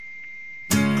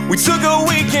We took a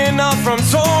weekend off from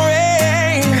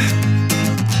touring,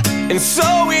 and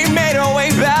so we made our way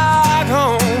back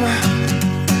home.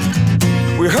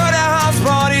 We heard a house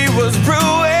party was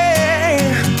brewing.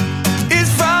 It's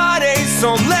Friday,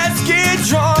 so let's get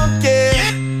drunk,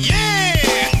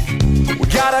 yeah. We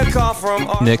got a call from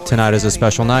Nick, tonight is a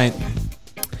special night.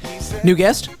 New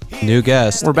guest? New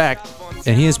guest. We're back.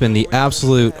 And he has been the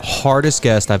absolute hardest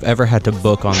guest I've ever had to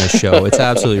book on this show. It's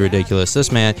absolutely ridiculous.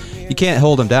 This man, you can't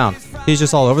hold him down. He's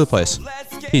just all over the place.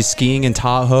 He's skiing in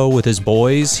Tahoe with his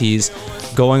boys. He's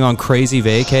going on crazy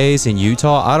vacays in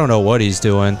Utah. I don't know what he's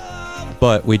doing,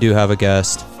 but we do have a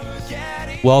guest.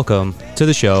 Welcome to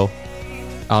the show.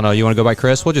 I don't know, you want to go by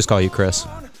Chris? We'll just call you Chris.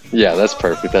 Yeah, that's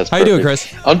perfect. How you doing,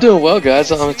 Chris? I'm doing well, guys.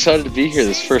 I'm excited to be here.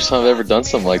 This is the first time I've ever done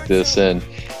something like this, and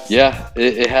yeah,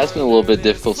 it has been a little bit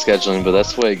difficult scheduling, but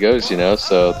that's the way it goes, you know,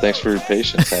 so thanks for your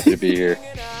patience. Happy to be here.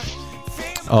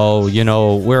 Oh, you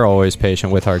know, we're always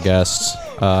patient with our guests.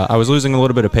 I was losing a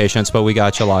little bit of patience, but we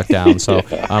got you locked down, so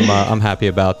yeah. I'm happy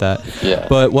about that. Yeah.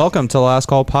 But welcome to the Last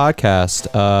Call podcast.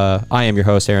 I am your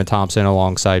host, Aaron Thompson.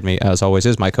 Alongside me, as always,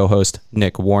 is my co-host,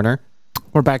 Nick Warner.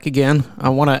 We're back again. I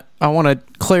want to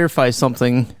clarify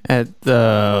something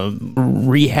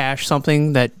rehash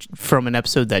something that from an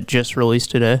episode that just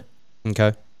released today.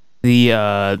 Okay. The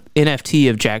NFT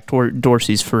of Jack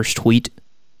Dorsey's first tweet.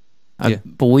 I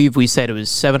believe we said it was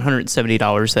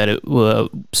 $770 that it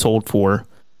sold for,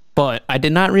 but I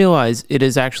did not realize it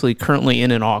is actually currently in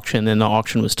an auction, and the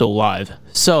auction was still live.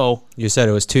 So you said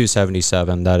it was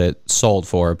 $277 that it sold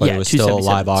for, but it was still a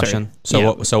live auction.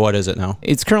 Sorry. So what is it now?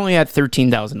 It's currently at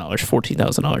 $13,000,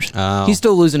 $14,000. Oh. He's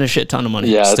still losing a shit ton of money.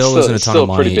 Yeah, still losing a ton of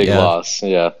money. Pretty big loss.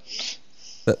 Yeah.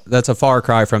 That's a far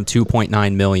cry from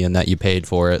 $2.9 million that you paid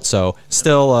for it. So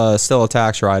still a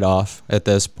tax write-off at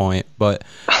this point. But,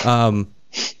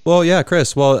 well, yeah,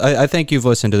 Chris. Well, I think you've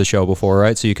listened to the show before,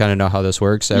 right? So you kind of know how this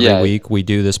works. Every week we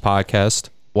do this podcast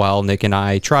while Nick and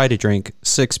I try to drink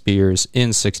 6 beers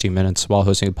in 60 minutes while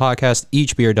hosting a podcast.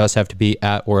 Each beer does have to be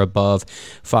at or above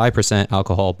 5%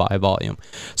 alcohol by volume.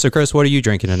 So, Chris, what are you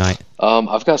drinking tonight?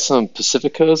 I've got some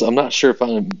Pacificos. I'm not sure if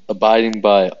I'm abiding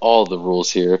by all the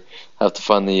rules here. I have to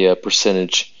find the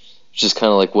percentage, which is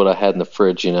kind of like what I had in the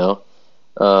fridge, you know.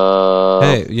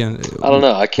 I don't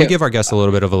know. I can't. We give our guests a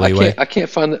little bit of a leeway. I can't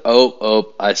find the.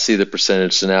 Oh! I see the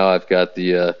percentage. So now I've got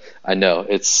the. I know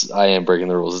I am breaking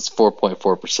the rules. It's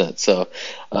 4.4%. So,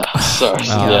 sorry.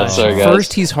 Sorry, guys.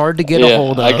 First, he's hard to get a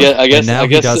hold of. I guess now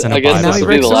he doesn't abide. This will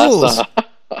be the last time.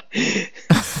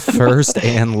 First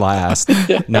and last.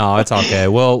 No, it's okay.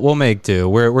 We'll make do.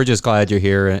 We're just glad you're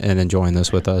here and enjoying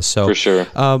this with us. So for sure.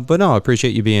 But no, I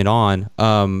appreciate you being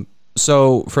on.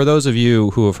 So for those of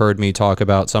you who have heard me talk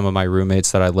about some of my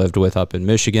roommates that I lived with up in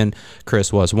Michigan,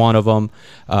 Chris was one of them.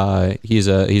 He's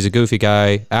a goofy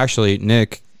guy. Actually,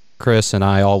 Nick, Chris, and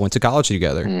I all went to college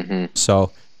together. Mm-hmm.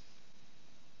 So,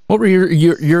 what were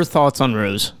your thoughts on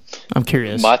Rose? I'm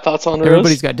curious. My thoughts on Rose?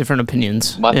 Everybody's got different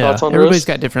opinions. Thoughts on Rose? Everybody's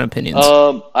got different opinions.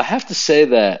 I have to say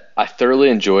that I thoroughly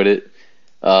enjoyed it.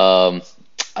 I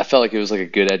felt like it was like a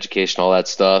good education, all that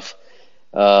stuff.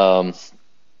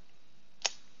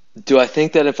 Do I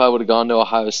think that if I would have gone to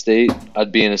Ohio State,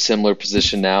 I'd be in a similar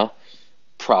position now?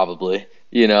 Probably.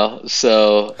 You know,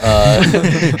 so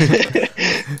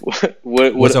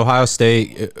was Ohio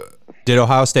State? Did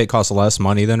Ohio State cost less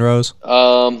money than Rose?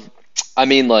 I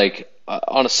mean, like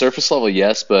on a surface level,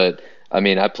 yes, but I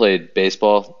mean, I played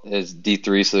baseball as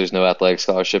D3, so there's no athletic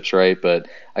scholarships, right? But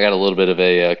I got a little bit of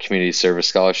a community service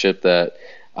scholarship that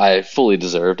I fully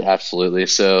deserved, absolutely.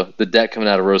 So the debt coming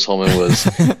out of Rose-Hulman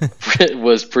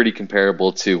was pretty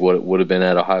comparable to what it would have been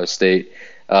at Ohio State.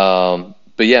 But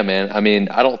yeah, man, I mean,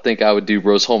 I don't think I would do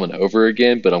Rose-Hulman over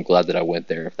again, but I'm glad that I went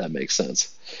there, if that makes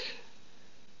sense.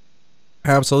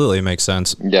 Absolutely, it makes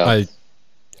sense. Yeah.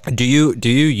 Do you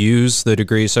use the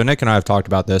degree? So Nick and I have talked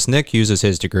about this. Nick uses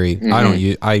his degree.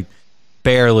 Mm-hmm. I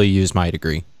barely use my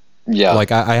degree. Yeah.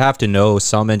 Like I have to know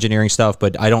some engineering stuff,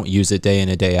 but I don't use it day in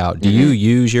and day out. Do you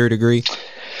use your degree?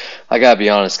 I gotta be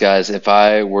honest, guys. If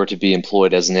I were to be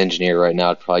employed as an engineer right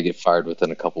now, I'd probably get fired within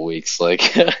a couple weeks.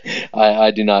 Like, I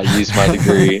do not use my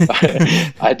degree.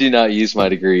 I do not use my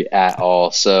degree at all.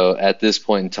 So at this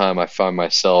point in time, I find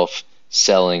myself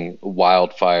selling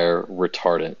wildfire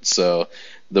retardant. So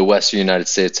the Western United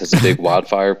States has a big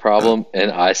wildfire problem,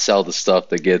 and I sell the stuff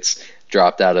that gets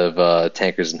dropped out of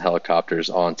tankers and helicopters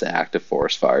onto active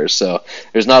forest fires. So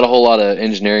there's not a whole lot of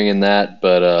engineering in that,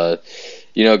 but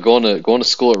you know, going to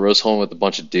school at Rose-Hulman with a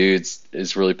bunch of dudes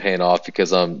is really paying off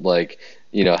because I'm like,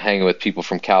 you know, hanging with people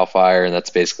from CAL FIRE, and that's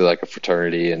basically like a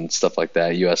fraternity and stuff like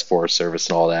that, U.S. Forest Service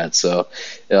and all that. So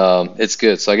it's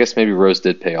good. So I guess maybe Rose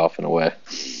did pay off in a way.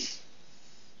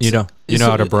 You know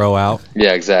how to bro out.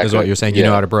 Yeah, exactly. Is what you're saying. You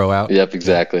know how to bro out. Yep,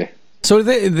 exactly. So are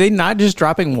they not just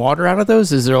dropping water out of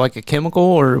those? Is there like a chemical,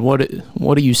 or what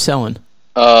are you selling?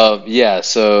 Yeah,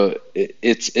 so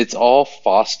it's all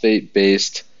phosphate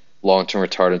based long-term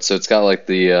retardant. So it's got like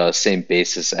the same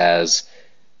basis as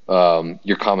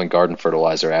your common garden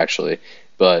fertilizer actually,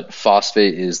 but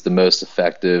phosphate is the most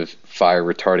effective fire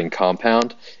retarding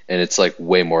compound, and it's like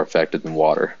way more effective than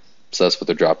water. So that's what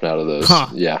they're dropping out of those. Huh.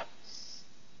 Yeah.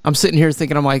 I'm sitting here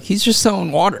thinking, I'm like, he's just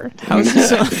selling water. How is he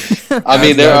selling? I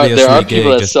mean, there are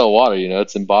people that sell water,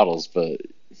 it's in bottles, but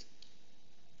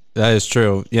that is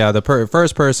true. Yeah, the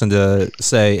first person to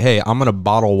say, "Hey, I'm going to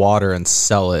bottle water and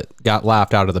sell it," got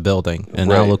laughed out of the building, and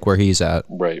now look where he's at.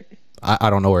 Right.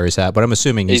 I don't know where he's at, but I'm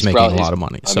assuming he's making a lot of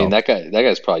money. I mean, that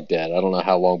guy's probably dead. I don't know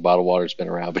how long bottled water's been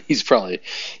around, but he's probably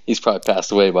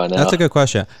passed away by now. That's a good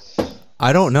question.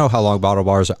 I don't know how long bottled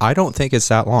waters are. I don't think it's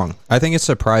that long. I think it's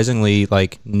surprisingly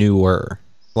like newer,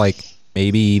 like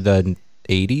maybe the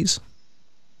 80s,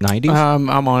 90s.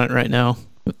 I'm on it right now.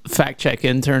 Fact check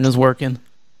intern is working.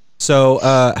 So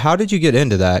how did you get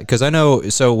into that? Because I know,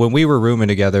 so when we were rooming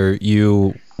together,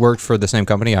 you worked for the same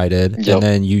company I did, and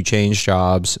then you changed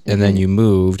jobs, and then you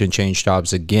moved and changed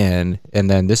jobs again, and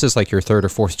then this is like your third or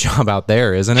fourth job out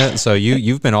there, isn't it? So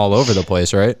you've been all over the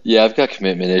place, right? Yeah, I've got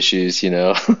commitment issues,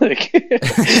 So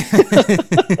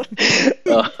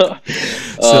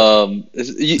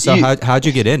how'd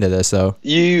you get into this though?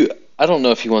 I don't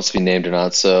know if he wants to be named or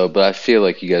not, but I feel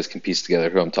like you guys can piece together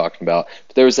who I'm talking about.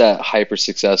 But there was that hyper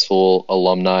successful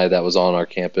alumni that was on our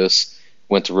campus,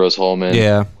 went to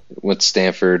Rose-Hulman, went to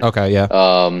Stanford. Okay,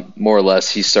 yeah. More or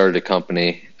less, he started a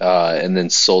company and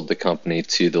then sold the company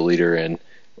to the leader in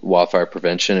wildfire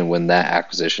prevention. And when that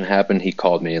acquisition happened, he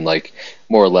called me and like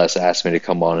more or less asked me to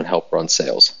come on and help run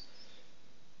sales.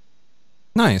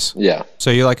 Nice. Yeah. So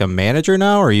you're like a manager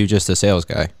now, or are you just a sales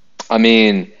guy? I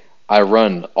mean, I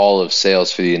run all of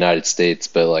sales for the United States,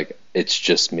 but like it's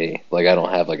just me. Like I don't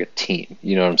have like a team.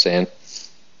 You know what I'm saying?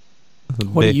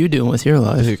 What are you doing with your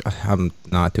life? I'm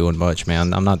not doing much,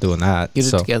 man. I'm not doing that.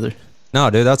 Get it together. No,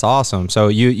 dude, that's awesome. So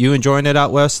you enjoying it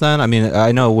out west then? I mean,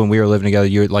 I know when we were living together,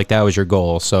 you like that was your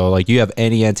goal. So like, you have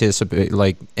any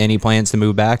any plans to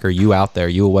move back, or you out there?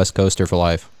 You a West Coaster for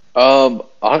life?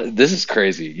 This is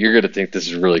crazy. You're gonna think this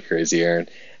is really crazy, Aaron,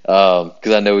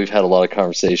 because I know we've had a lot of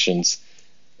conversations.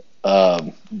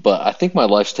 But I think my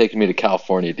life's taking me to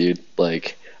California, dude.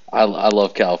 Like, I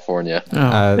love California.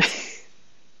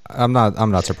 I'm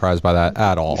not surprised by that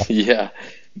at all. Yeah,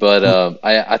 but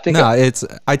I think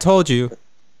I told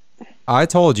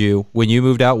you when you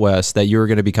moved out west that you were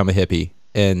going to become a hippie,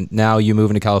 and now you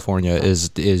moving to California is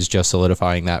just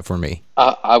solidifying that for me.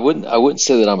 I wouldn't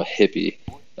say that I'm a hippie.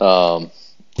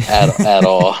 At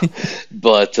all,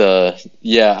 but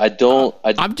yeah, I don't.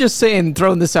 I'm just saying,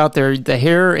 throwing this out there. The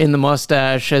hair and the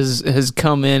mustache has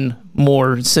come in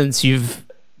more since you've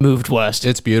moved west.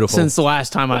 It's beautiful since the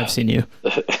last time I've seen you.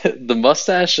 The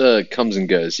mustache comes and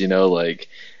goes. Like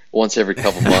once every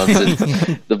couple months.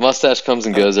 The mustache comes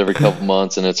and goes every couple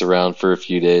months, and it's around for a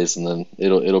few days, and then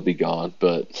it'll be gone.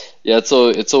 But yeah, it's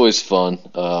always fun.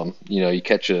 You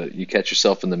catch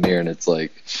yourself in the mirror, and it's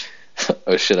like,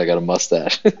 oh shit, I got a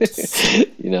mustache.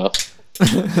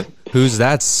 Who's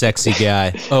that sexy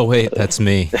guy? Oh wait, that's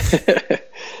me.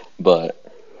 But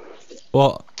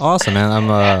well, awesome, man.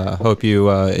 I'm hope you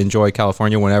enjoy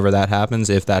California whenever that happens,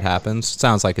 if that happens.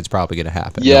 Sounds like it's probably going to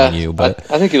happen. Yeah,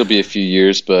 but I think it'll be a few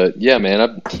years. But yeah,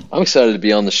 man, I'm excited to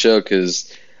be on the show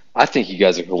because I think you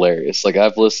guys are hilarious. Like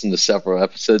I've listened to several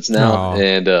episodes now,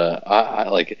 and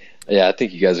I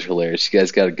think you guys are hilarious. You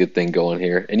guys got a good thing going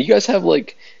here, and you guys have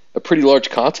like a pretty large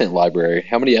content library.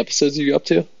 How many episodes are you up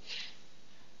to?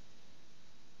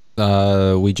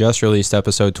 We just released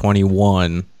episode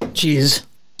 21. Jeez.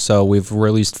 So we've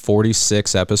released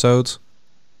 46 episodes.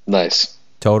 Nice.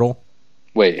 Total.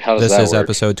 Wait, how does that work? This is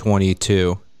episode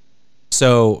 22.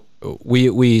 So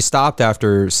we stopped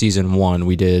after season 1.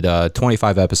 We did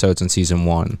 25 episodes in season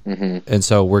 1. Mm-hmm. And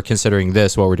so we're considering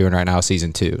this, what we're doing right now,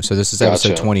 season 2. So this is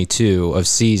episode 22 of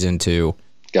season 2.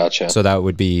 Gotcha. So that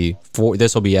would be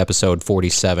this will be episode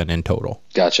 47 in total.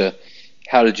 Gotcha.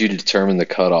 How did you determine the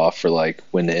cutoff for like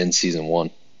when to end season 1?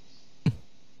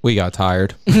 We got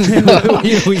tired.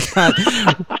 we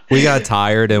got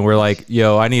tired, and we're like,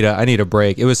 "Yo, I need a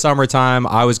break." It was summertime.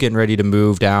 I was getting ready to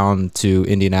move down to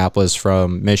Indianapolis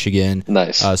from Michigan.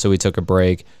 Nice. So we took a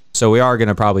break. So we are going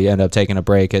to probably end up taking a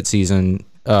break at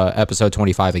episode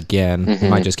 25 again. Mm-hmm. We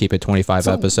might just keep it 25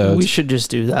 episodes. We should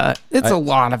just do that. It's a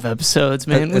lot of episodes,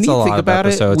 man. It's a lot of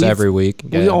episodes every week.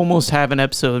 We almost have an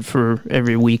episode for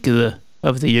every week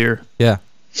of the year. Yeah,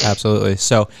 absolutely.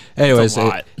 So, anyways,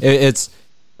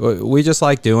 we just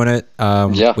like doing it.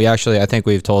 Yeah. We actually, I think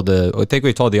we've told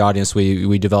the audience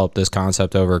we developed this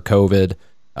concept over COVID,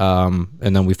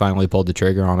 and then we finally pulled the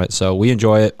trigger on it. So we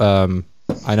enjoy it.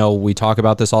 I know we talk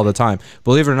about this all the time.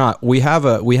 Believe it or not, we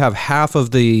have half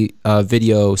of the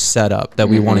video setup that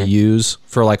we want to use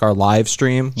for like our live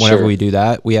stream. Whenever we do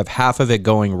that, we have half of it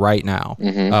going right now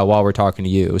while we're talking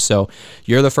to you. So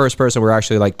you're the first person we're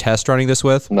actually like test running this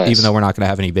with, even though we're not going to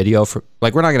have any video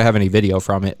we're not going to have any video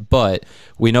from it, but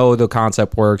we know the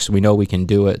concept works. We know we can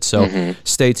do it. So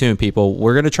stay tuned, people.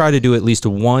 We're going to try to do at least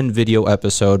one video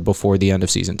episode before the end of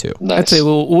season 2. Nice. I'd say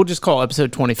we'll just call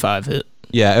episode 25 it.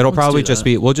 Yeah, it'll probably just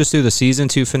be, we'll just do the season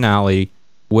 2 finale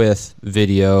with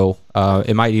video.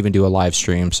 It might even do a live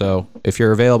stream. So if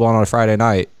you're available on a Friday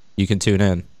night, you can tune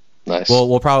in. Nice.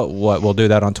 We'll probably, we'll do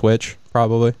that on Twitch,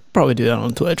 probably. Probably do that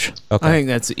on Twitch. Okay. I think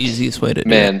that's the easiest way to do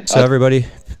it. So everybody.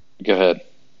 Go ahead.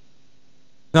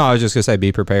 No, I was just going to say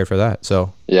be prepared for that.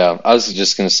 So yeah, I was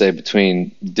just going to say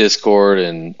between Discord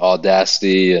and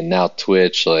Audacity and now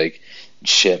Twitch, like,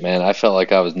 shit, man, I felt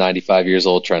like I was 95 years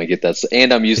old trying to get that.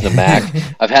 And I'm using a Mac.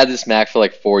 I've had this Mac for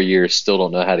like 4 years, still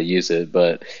don't know how to use it.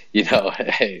 But, you know,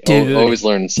 hey, dude, always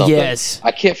learning something. Yes.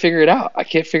 I can't figure it out.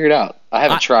 I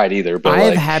haven't tried either. But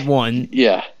I've had one.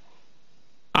 Yeah.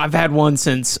 I've had one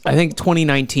since, I think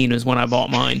 2019 is when I bought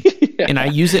mine. And I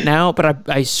use it now, but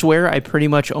I swear I pretty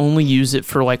much only use it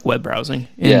for like web browsing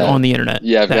on the internet.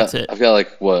 Yeah, that's it. I've got like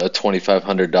a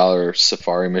 $2,500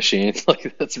 Safari machine.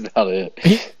 Like that's about it.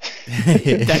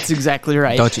 That's exactly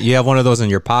right. Don't you have one of those in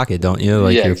your pocket, don't you?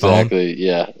 Like your exactly. phone?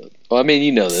 Yeah. Well, I mean,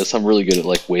 you know this. I'm really good at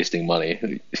like wasting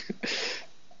money.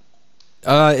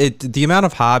 The amount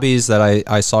of hobbies that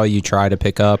I saw you try to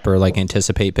pick up or like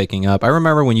anticipate picking up. I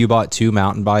remember when you bought 2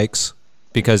 mountain bikes.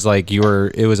 Because like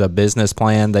it was a business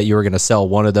plan that you were going to sell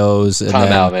one of those. And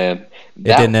Time out, man. It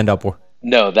didn't end up.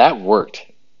 No, that worked.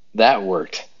 That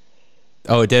worked.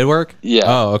 Oh, it did work? Yeah.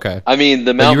 Oh, okay. I mean,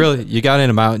 the mountain. You got in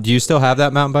a mountain. Do you still have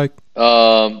that mountain bike?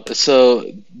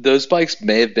 So those bikes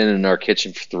may have been in our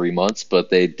kitchen for 3 months, but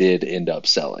they did end up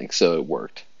selling, so it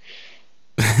worked.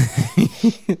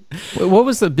 What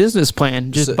was the business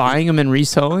plan? Just buying them and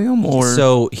reselling them, or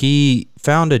so he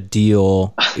found a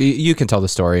deal. You can tell the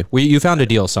story. You found a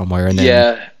deal somewhere, and then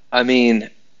yeah. I mean,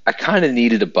 I kind of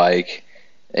needed a bike,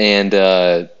 and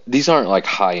these aren't like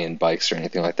high end bikes or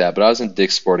anything like that. But I was in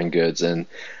Dick's Sporting Goods, and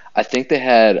I think they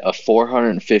had a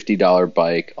 $450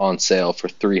 bike on sale for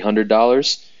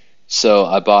 $300. So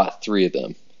I bought 3 of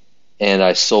them, and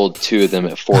I sold 2 of them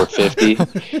at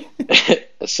 $450.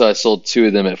 So I sold 2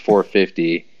 of them at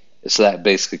 $450. So that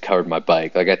basically covered my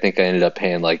bike. Like I think I ended up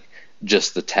paying like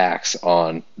just the tax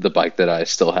on the bike that I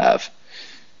still have.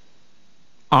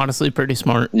 Honestly, pretty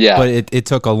smart. Yeah, but it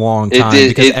took a long time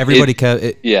because everybody kept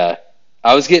it. Yeah,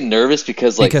 I was getting nervous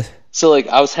because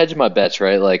I was hedging my bets,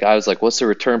 right? Like I was like, what's the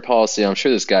return policy? I'm sure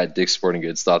this guy at Dick's Sporting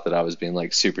Goods thought that I was being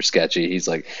like super sketchy. He's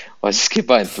like, well, I just keep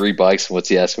buying 3 bikes. What's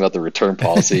he asking about the return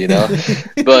policy, you know?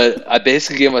 But I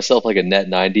basically gave myself like a net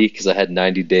 90 because I had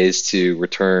 90 days to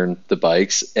return the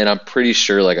bikes. And I'm pretty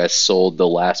sure like I sold the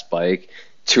last bike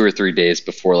 2 or 3 days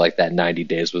before like that 90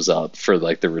 days was up for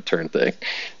like the return thing.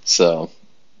 So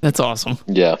that's awesome.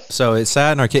 Yeah. So it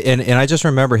sat in our kit, and I just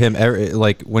remember him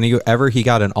like whenever he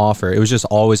got an offer, it was just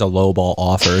always a lowball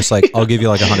offer. It's like, I'll give you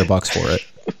like $100 for it.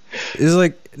 It's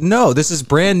like, no, this is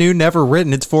brand new, never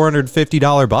ridden. It's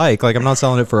 $450 bike. Like I'm not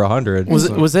selling it for $100.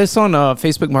 Was this on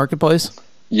Facebook Marketplace?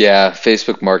 Yeah,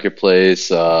 Facebook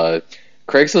Marketplace.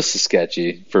 Craigslist is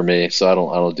sketchy for me, so I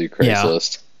don't do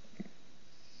Craigslist. Yeah.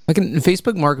 Like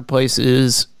Facebook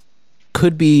Marketplace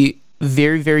could be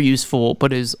very, very useful,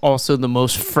 but is also the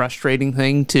most frustrating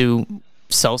thing to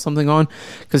sell something on,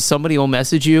 because somebody will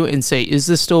message you and say, is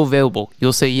this still available?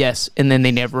 You'll say yes, and then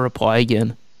they never reply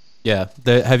again. Yeah.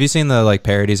 Have you seen the like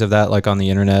parodies of that, like on the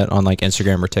internet, on like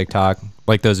Instagram or TikTok,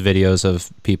 like those videos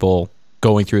of people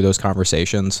going through those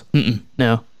conversations?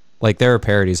 No. Like there are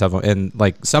parodies of them, and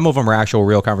like some of them are actual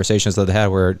real conversations that they had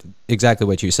where exactly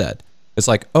what you said. It's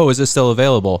like, oh, is this still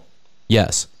available?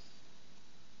 Yes.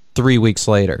 3 weeks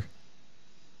later.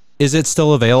 Is it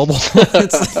still available?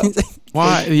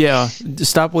 Why? Yeah.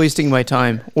 Stop wasting my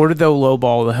time. Or they'll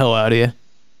lowball the hell out of you.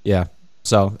 Yeah.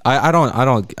 So I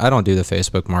don't do the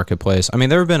Facebook Marketplace. I mean,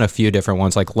 there have been a few different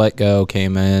ones. Like Let Go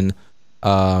came in.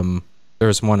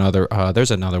 There's one other.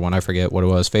 There's another one. I forget what it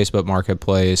was. Facebook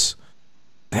Marketplace.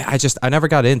 I never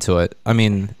got into it. I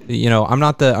mean, you know, I'm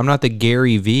not the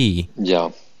Gary V.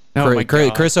 Yeah. Oh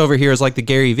Chris over here is like the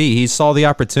Gary V. He saw the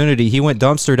opportunity. He went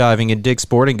dumpster diving at Dick's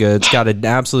Sporting Goods, got an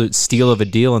absolute steal of a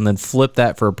deal, and then flipped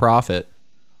that for a profit.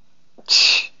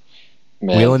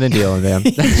 Man. Wheeling and dealing, man.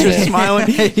 He's just smiling.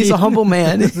 He's a humble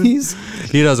man.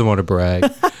 He doesn't want to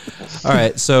brag. All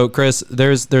right, so Chris,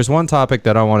 there's one topic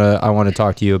that I want to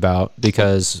talk to you about,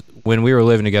 because when we were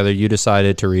living together, you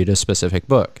decided to read a specific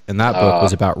book, and that book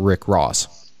was about Rick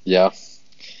Ross. Yeah.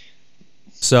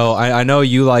 So I know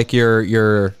you like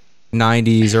your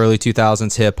 90s, early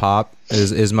 2000s hip hop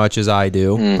as much as I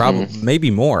do. Probably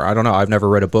maybe more. I don't know. I've never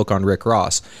read a book on Rick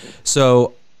Ross.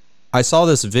 So I saw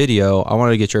this video. I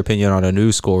wanted to get your opinion on a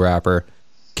new school rapper,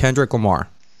 Kendrick Lamar.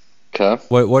 Okay.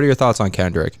 What are your thoughts on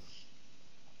Kendrick?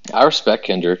 I respect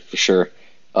Kendrick for sure.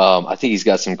 I think he's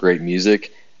got some great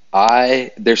music.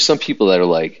 There's some people that are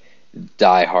like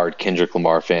diehard Kendrick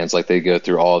Lamar fans. Like they go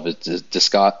through all of his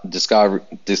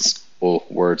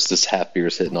this half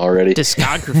beer's hitting already.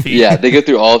 Discography. Yeah, they go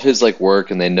through all of his like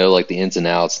work and they know like the ins and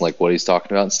outs and like what he's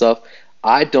talking about and stuff.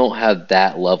 I don't have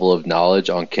that level of knowledge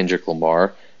on Kendrick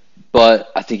Lamar,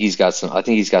 but I think he's got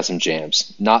some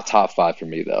jams. Not top 5 for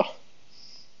me though.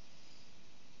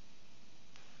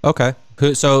 Okay.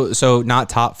 So not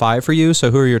top 5 for you. So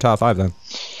who are your top 5 then?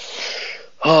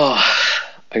 Oh,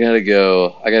 I gotta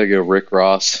go Rick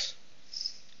Ross.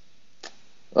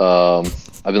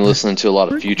 I've been listening to a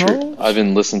lot of Future. I've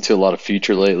been listening to a lot of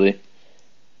Future lately.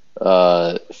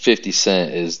 50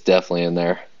 Cent is definitely in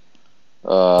there.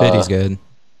 50's good.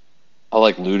 I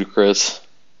like Ludacris.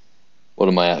 What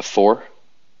am I at, 4?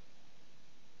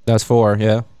 That's 4,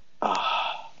 yeah.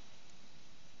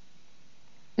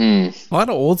 A lot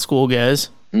of old school guys.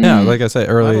 Yeah, like I said,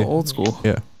 A lot early. of old school.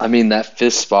 Yeah. I mean, that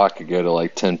 5th spot could go to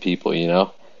like 10 people, you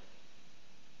know?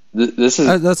 This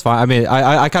is... That's fine. I mean,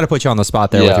 I kind of put you on the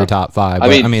spot there with your top 5. But,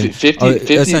 I mean, 50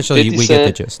 essentially, 50 we Cent,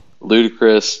 get the gist.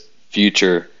 Ludacris,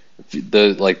 Future,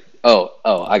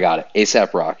 I got it.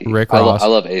 A$AP Rocky. Rick Ross. I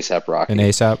love A$AP Rocky. And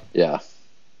A$AP. Yeah.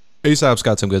 A$AP's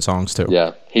got some good songs too.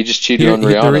 Yeah. He just cheated on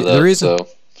Rihanna, though. So.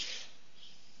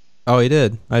 Oh, he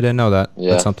did. I didn't know that.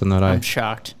 Yeah. That's something that I'm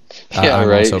shocked. Yeah, I'm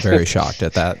right. also very shocked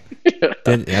at that.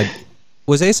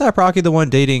 Was A$AP Rocky the one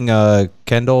dating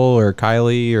Kendall or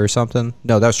Kylie or something?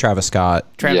 No, that was Travis Scott.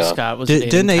 Travis Scott was Didn't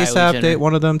dating Kylie A$AP Jenner. date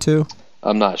one of them too?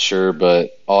 I'm not sure,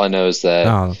 but all I know is that...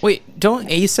 Oh. Wait, don't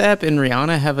A$AP and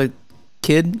Rihanna have a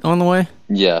kid on the way?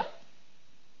 Yeah.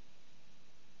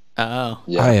 Oh.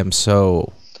 Yeah. I am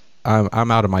so... I'm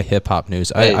out of my hip hop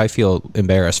news. Hey. I feel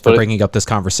embarrassed for bringing up this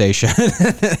conversation.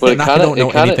 But I don't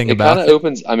know anything about it.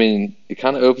 It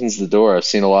kind of opens the door. I've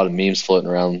seen a lot of memes floating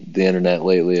around the internet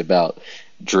lately about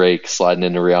Drake sliding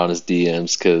into Rihanna's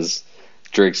DMs because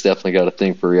Drake's definitely got a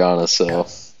thing for Rihanna. So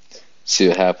see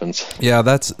what happens. Yeah,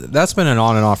 that's been an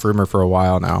on and off rumor for a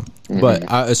while now.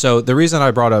 But so the reason I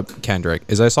brought up Kendrick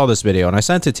is I saw this video and I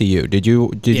sent it to you. Did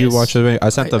you Yes. watch the video? I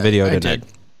sent the video to Nick.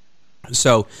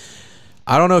 So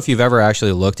I don't know if you've ever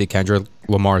actually looked at Kendrick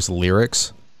Lamar's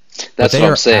lyrics. That's but what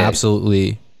I'm saying.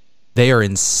 Absolutely, they are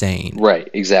insane. Right,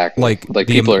 exactly. Like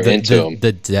people are into them.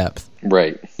 The depth.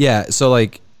 Right. Yeah. So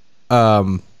like,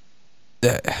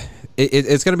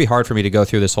 it's going to be hard for me to go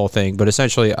through this whole thing, but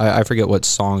essentially, I forget what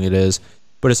song it is.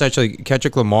 But essentially,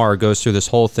 Kendrick Lamar goes through this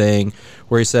whole thing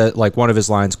where he said, like, one of his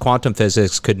lines, "Quantum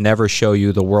physics could never show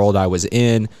you the world I was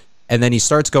in," and then he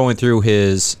starts going through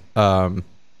his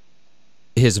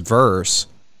verse,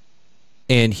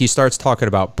 and he starts talking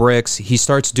about bricks. He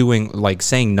starts doing like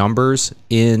saying numbers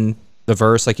in the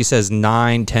verse, like he says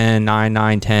 9 10 9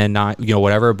 9 10 9,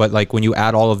 whatever, but like when you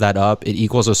add all of that up, it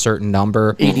equals a certain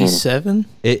number. 87?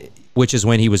 Which is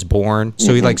when he was born.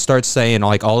 So he like starts saying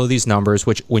like all of these numbers,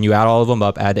 which when you add all of them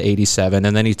up, add to 87,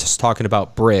 and then he's just talking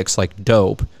about bricks like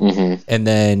dope. And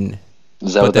then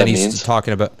Is that what that means? He's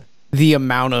talking about The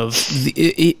amount of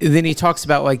then he talks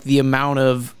about like the amount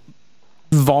of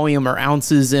volume or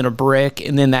ounces in a brick,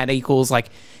 and then that equals like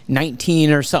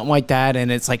 19 or something like that, and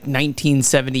it's like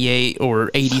 1978 or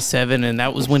 87, and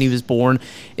that was when he was born.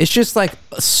 It's just like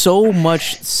so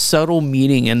much subtle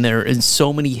meaning in there and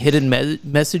so many hidden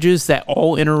messages that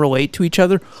all interrelate to each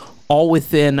other, all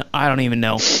within, I don't even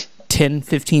know, 10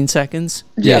 15 seconds.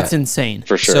 Yeah, it's insane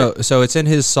for sure. So it's in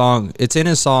his song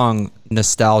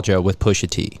Nostalgia with Pusha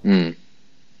T.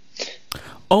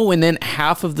 Oh, and then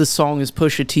half of the song is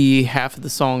Pusha T, half of the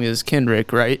song is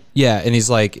Kendrick, right? Yeah, and he's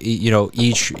like,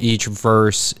 each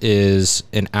verse is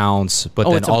an ounce, but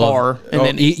then it's a bar,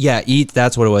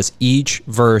 that's what it was. Each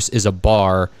verse is a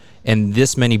bar, and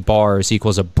this many bars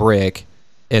equals a brick,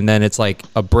 and then it's like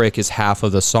a brick is half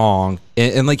of the song,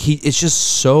 and like it's just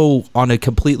so on a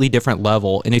completely different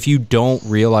level. And if you don't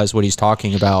realize what he's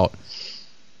talking about,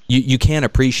 you can't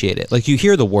appreciate it. Like you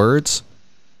hear the words,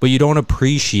 but you don't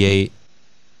appreciate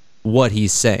what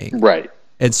he's saying. Right.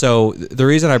 And so the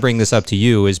reason I bring this up to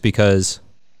you is because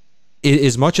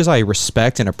as much as I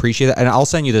respect and appreciate that, and I'll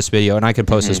send you this video, and I can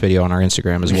post this video on our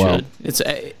Instagram as well.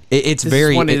 It's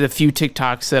very one of the few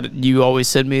TikToks that you always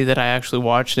send me that I actually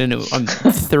watched, and I'm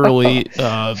thoroughly,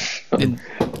 I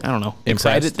don't know,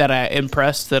 excited that I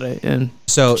impressed that I and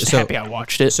so happy I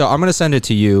watched it. So I'm gonna send it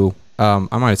to you. I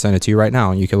might send it to you right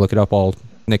now, and you can look it up. While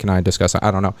Nick and I discuss it. I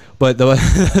don't know, but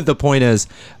the point is,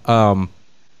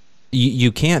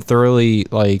 you can't thoroughly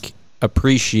like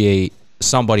appreciate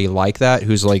somebody like that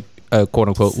who's like a quote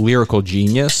unquote lyrical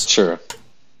genius. Sure.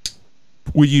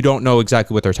 When you don't know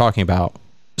exactly what they're talking about.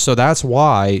 So that's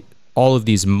why all of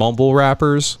these mumble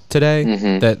rappers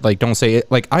today that like don't say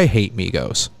it, like I hate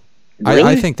Migos. Really?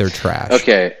 I think they're trash.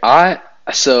 Okay.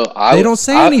 They don't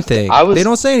say anything. They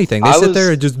don't say anything. They sit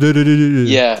there and just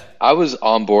Yeah, I was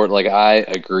on board. Like I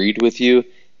agreed with you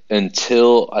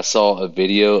until I saw a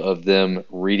video of them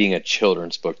reading a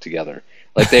children's book together.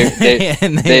 Like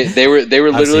they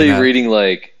were literally reading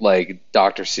like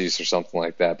Dr. Seuss or something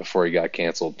like that before he got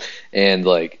canceled, and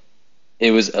like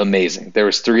it was amazing. There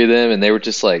was 3 of them, and they were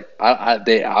just like I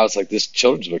was like, this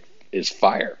children's book is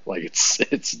fire. Like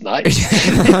it's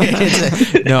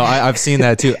nice. No, I've seen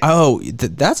that too. Oh,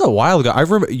 that's a while ago. I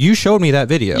remember you showed me that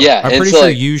video. Yeah, I'm pretty sure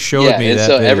you showed me that.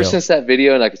 So video. Ever since that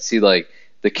video, and I could see like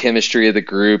the chemistry of the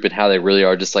group and how they really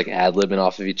are just like ad-libbing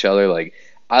off of each other. Like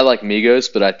I like Migos,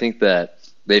 but I think that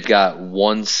they've got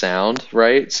one sound,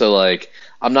 right? So like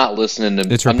I'm not listening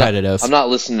to it's repetitive. I'm not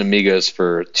listening to Migos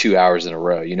for 2 hours in a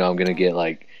row. You know, I'm gonna get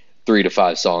like 3 to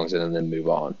 5 songs in and then move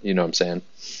on. You know what I'm saying?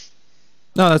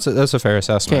 No, that's a fair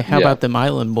assessment. Okay, how about them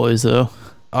Island Boys though?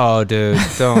 Oh, dude,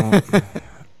 don't.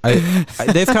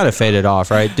 They've kind of faded off,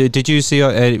 right? Did you see?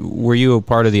 Were you a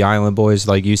part of the Island Boys?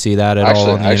 Like you see that at all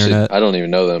on the internet? I don't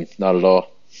even know them, not at all.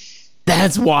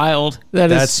 That's wild.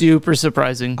 That's super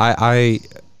surprising.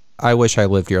 I wish I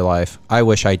lived your life. I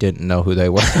wish I didn't know who they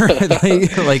were.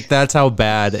 like that's how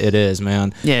bad it is,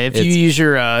 man. Yeah, if you use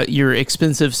your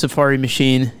expensive Safari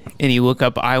machine and you look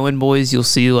up Island Boys, you'll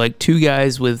see like 2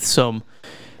 guys with some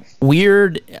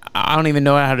weird, I don't even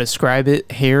know how to describe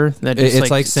it, hair that just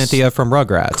it's like Cynthia from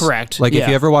Rugrats. Correct. Like if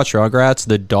you ever watch Rugrats,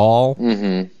 the doll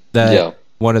that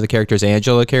one of the characters,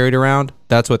 Angela, carried around,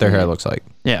 that's what their hair looks like.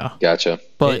 Yeah. Gotcha.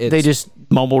 But they just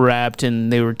mumble rapped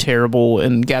and they were terrible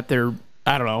and got their,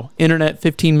 I don't know, internet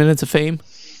 15 minutes of fame.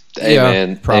 Hey, yeah,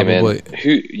 man, probably.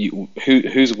 Hey man,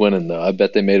 who's winning though? I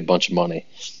bet they made a bunch of money.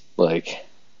 Like,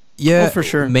 yeah, for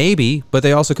sure, maybe, but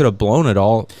they also could have blown it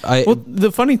all. Well,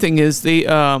 the funny thing is, they,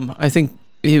 I think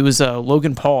it was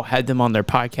Logan Paul had them on their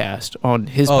podcast on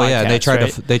his. Oh podcast, yeah,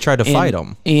 they tried to fight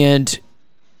him, and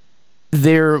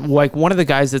they're like, one of the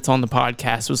guys that's on the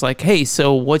podcast was like, "Hey,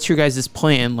 so what's your guys'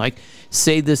 plan? Like,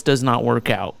 say this does not work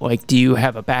out. Like, do you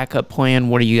have a backup plan?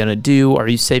 What are you gonna do? Are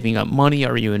you saving up money?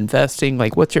 Are you investing?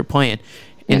 Like, what's your plan?"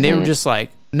 And they were just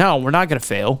like, "No, we're not gonna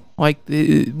fail. Like,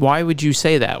 why would you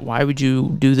say that? Why would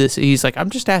you do this?" He's like, "I'm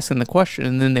just asking the question."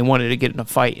 And then they wanted to get in a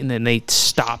fight, and then they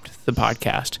stopped the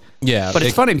podcast. Yeah, but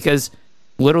it's funny because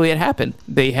literally it happened.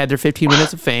 They had their 15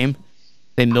 minutes of fame.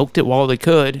 They milked it while they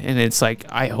could, and it's like,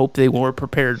 I hope they were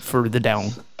prepared for the down.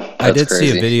 I did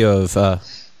see a video of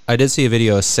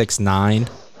 6ix9ine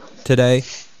today,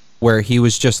 where he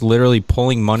was just literally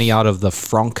pulling money out of the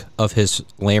frunk of his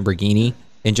Lamborghini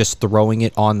and just throwing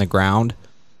it on the ground,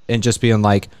 and just being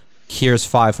like, "Here's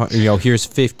 500, here's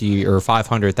 50 or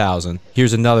 500,000.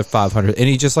 Here's another 500," and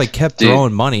he just like kept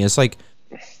throwing money. It's like,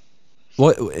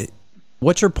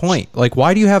 what's your point? Like,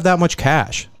 why do you have that much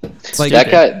cash? Like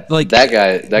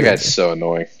that guy's so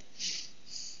annoying.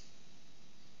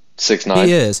 6ix9ine.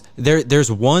 He is. There's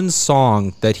one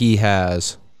song that he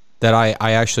has that I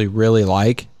actually really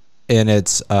like, and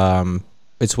it's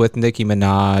with Nicki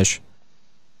Minaj.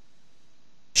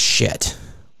 Shit.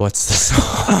 What's the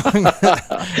song?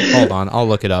 Hold on, I'll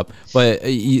look it up. But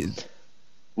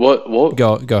what?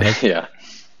 Go ahead. Yeah.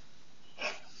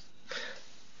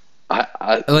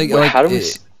 I like how do we?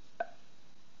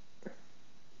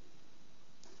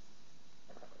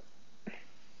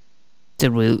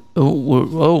 Did we?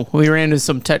 We ran into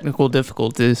some technical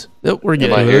difficulties. We're good.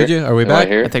 Am I here? Are we back?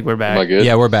 I think we're back. Am I good?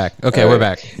 Yeah, we're back. Okay, we're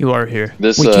back. You are here.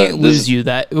 We can't lose you.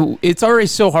 It's already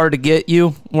so hard to get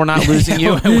you. We're not losing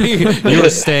you. You are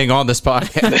staying on this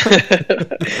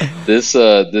podcast. This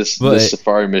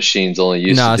Safari machine's only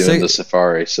used to doing the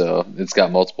Safari, so it's got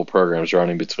multiple programs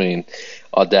running between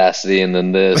Audacity and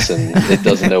then this, and it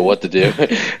doesn't know what to do.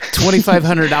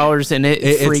 $2,500 and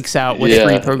it freaks out with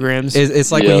 3 programs.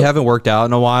 It's like when you haven't worked out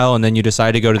in a while, and then you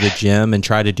decide to go to the gym and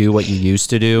try to do what you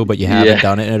used to do, but you haven't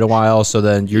done it in a while, so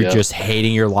then you're just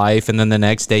hating your life, and then the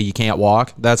next day you can't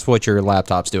walk. That's what your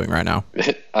laptop's doing right now.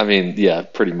 I mean, yeah,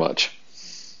 pretty much.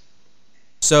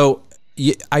 So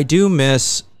I do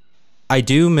miss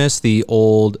the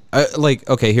old.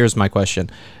 Okay, here's my question: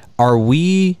 are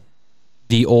we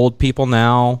the old people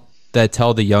now that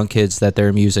tell the young kids that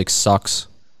their music sucks?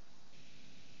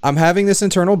 I'm having this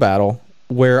internal battle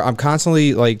where I'm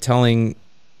constantly like telling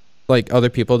like other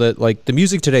people that like the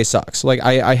music today sucks. Like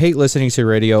I hate listening to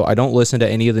radio. I don't listen to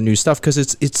any of the new stuff because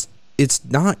it's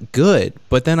not good.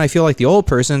 But then I feel like the old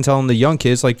person telling the young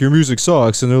kids like your music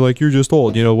sucks, and they're like, you're just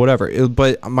old, whatever.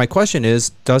 But my question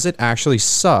is, does it actually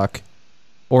suck,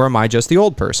 or am I just the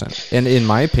old person? And in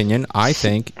my opinion, I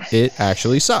think it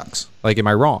actually sucks. Like, am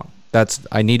I wrong?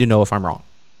 I need to know if I'm wrong.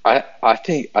 I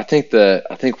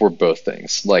think we're both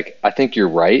things. Like, I think you're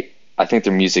right. I think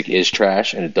their music is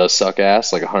trash and it does suck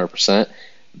ass, like 100%.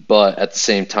 But at the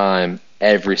same time,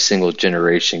 every single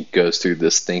generation goes through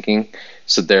this thinking.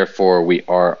 So therefore, we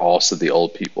are also the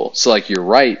old people. So like, you're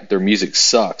right, their music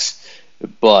sucks,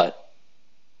 but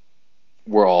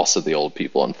we're also the old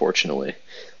people, unfortunately.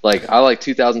 Like, I like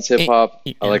 2000s hip hop,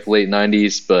 I like late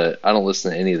 90s, but I don't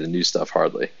listen to any of the new stuff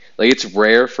hardly. Like, it's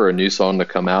rare for a new song to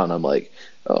come out and I'm like,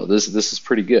 oh, this is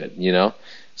pretty good,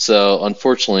 So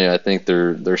unfortunately, I think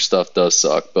their stuff does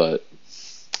suck, but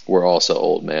we're also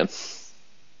old, man.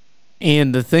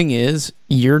 And the thing is,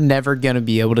 you're never going to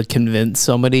be able to convince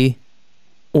somebody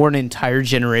or an entire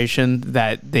generation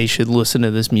that they should listen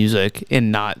to this music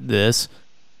and not this.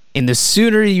 And the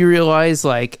sooner you realize,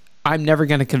 like, I'm never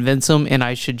going to convince them and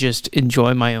I should just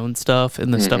enjoy my own stuff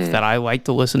and the stuff that I like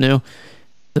to listen to,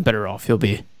 the better off you'll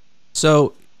be.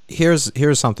 So here's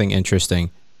something interesting.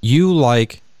 You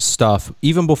like stuff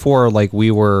even before like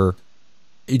we were.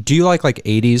 Do you like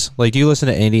 80s? Like, do you listen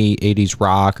to any 80s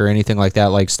rock or anything like that?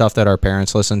 Like stuff that our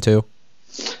parents listened to?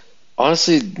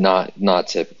 Honestly, not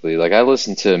typically. Like, I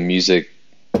listen to music,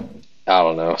 I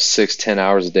don't know, 6-10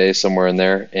 hours a day, somewhere in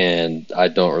there, and I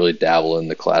don't really dabble in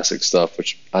the classic stuff,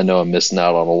 which I know I'm missing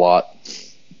out on a lot.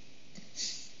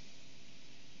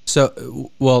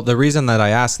 So, well, the reason that I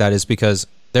ask that is because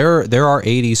there are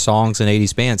 80s songs and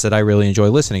 80s bands that I really enjoy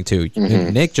listening to.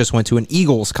 Nick just went to an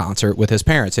Eagles concert with his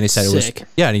parents, and he said Sick.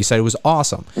 and he said it was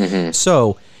awesome.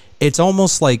 So it's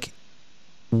almost like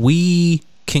we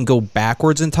can go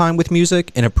backwards in time with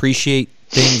music and appreciate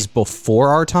things before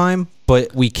our time,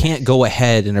 but we can't go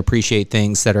ahead and appreciate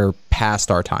things that are past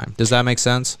our time. Does that make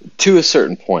sense? To a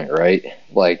certain point, right?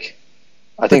 Like,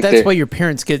 I But think that's why your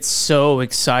parents get so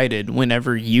excited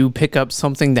whenever you pick up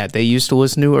something that they used to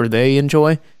listen to or they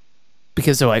enjoy,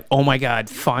 because they're like, "Oh my God,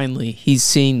 finally he's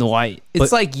seeing the light."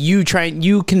 It's like you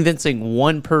convincing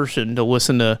one person to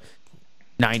listen to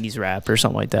 90s rap or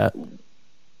something like that.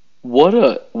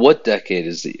 What decade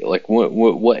is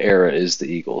what era is the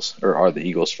Eagles, or are the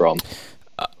Eagles from?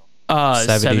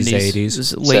 70s,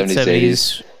 80s, late 70s,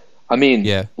 70s. I mean,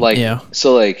 Yeah.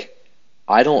 So like,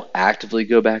 I don't actively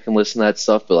go back and listen to that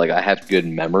stuff, but like, I have good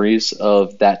memories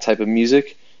of that type of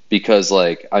music because,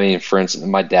 like, I mean, for instance,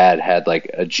 my dad had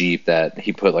like a Jeep that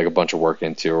he put like a bunch of work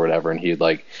into or whatever, and he'd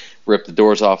like rip the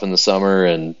doors off in the summer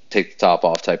and take the top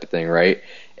off type of thing, right?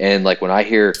 And like, when I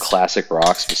hear classic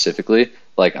rock specifically,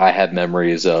 like, I have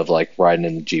memories of like riding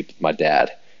in the Jeep with my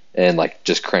dad and like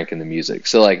just cranking the music.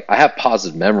 So like, I have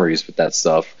positive memories with that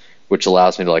stuff, which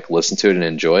allows me to like listen to it and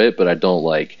enjoy it, but I don't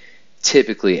like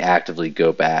typically actively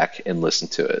go back and listen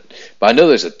to it. But I know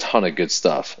there's a ton of good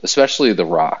stuff, especially the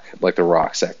rock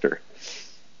sector.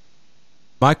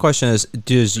 My question is,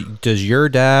 does your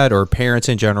dad or parents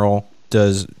in general,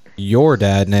 does your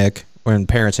dad, Nick, and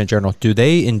parents in general, do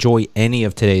they enjoy any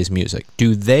of today's music?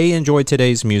 Do they enjoy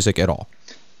today's music at all?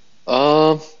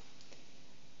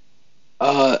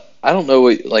 I don't know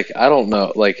I don't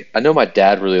know. Like, I know my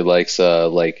dad really likes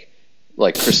like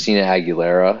Christina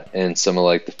Aguilera and some of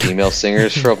like the female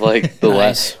singers from like the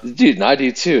last dude, and I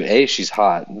do too. She's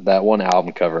hot. That one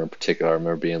album cover in particular, I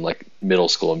remember being like middle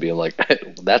school and being like,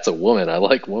 that's a woman. I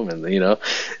like women, And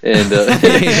And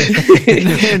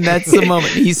that's the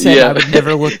moment he said, I would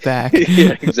never look back.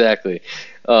 Yeah, exactly.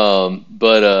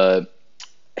 But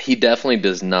he definitely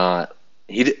does not.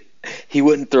 He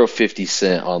wouldn't throw 50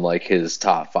 Cent on like his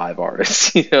top 5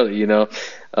 artists.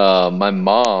 My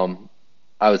mom,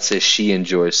 I would say she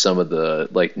enjoys some of the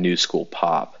like new school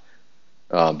pop,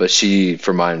 but she,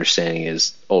 from my understanding,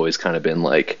 has always kind of been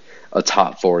like a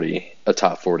top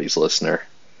 40s listener.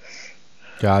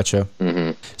 Gotcha.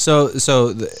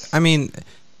 So I mean,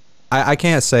 I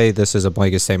can't say this is a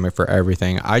blanket statement for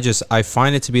everything. I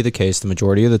find it to be the case the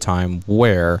majority of the time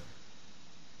where.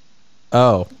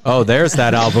 Oh, there's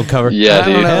that album cover. Yeah,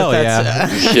 dude. Hell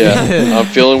yeah. Yeah, I'm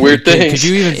feeling weird things. Could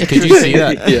you see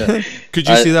that? Yeah. Could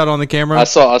you see that on the camera? I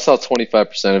saw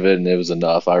 25% of it, and it was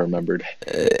enough. I remembered.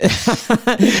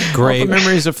 Great. All the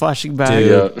memories are flashing back.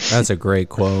 Dude, that's a great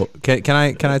quote. Can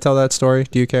I tell that story?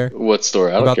 Do you care? What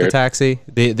story? I don't About care. the taxi,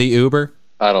 the Uber.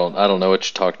 I don't know what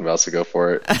you're talking about, so go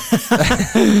for it.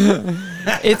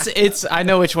 It's. I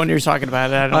know which one you're talking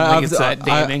about. I don't think it's that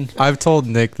damning. I've told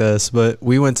Nick this, but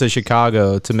we went to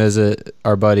Chicago to visit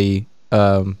our buddy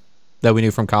that we knew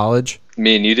from college.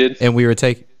 Me and you did? And we were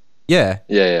taking, yeah.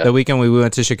 The weekend we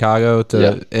went to Chicago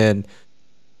and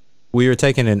we were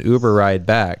taking an Uber ride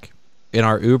back, and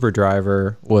our Uber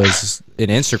driver was an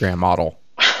Instagram model.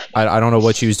 I don't know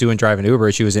what she was doing driving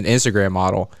Uber. She was an Instagram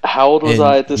model. How old was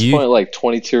I at this point? Like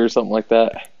 22 or something like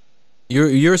that?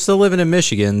 You're still living in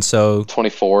Michigan, so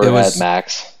 24 at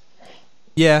max.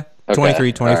 Yeah, okay.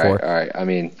 23, 24. All right. I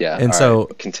mean, yeah. And so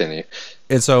continue.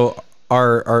 And so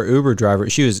our Uber driver,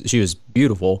 she was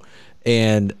beautiful,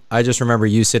 and I just remember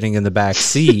you sitting in the back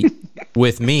seat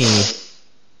with me,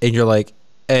 and you're like,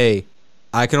 "Hey,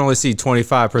 I can only see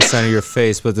 25% of your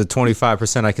face, but the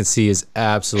 25% I can see is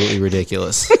absolutely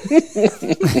ridiculous."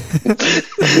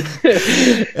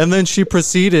 And then she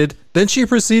proceeded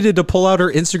to pull out her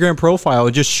Instagram profile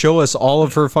and just show us all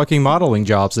of her fucking modeling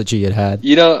jobs that she had.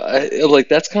 You know, like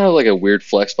that's kind of like a weird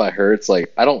flex by her. It's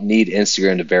like, I don't need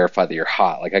Instagram to verify that you're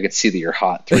hot. Like I can see that you're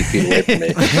hot 3 feet away from me.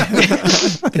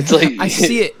 It's like I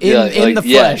see it in the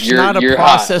flesh, not a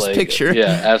processed picture.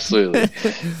 Yeah, absolutely.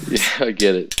 Yeah, I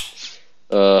get it.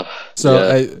 The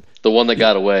one that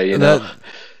got away, you know.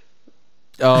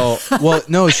 Oh, well,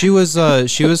 no, she was.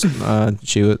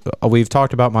 We've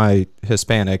talked about my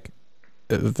Hispanic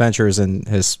ventures in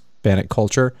Hispanic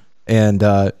culture, and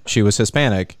she was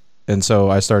Hispanic, and so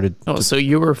I started. Oh, so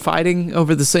you were fighting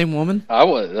over the same woman? I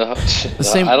was the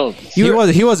same. I don't. He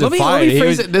wasn't fighting. Let me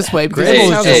phrase it this way because it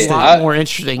sounds a lot more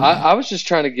interesting. I was just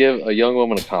trying to give a young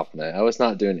woman a compliment. I was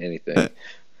not doing anything.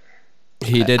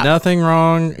 He did nothing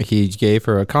wrong. He gave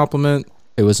her a compliment.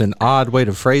 It was an odd way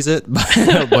to phrase it,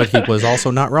 but he was also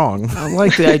not wrong. I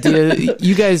like the idea.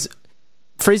 You guys,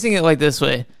 phrasing it like this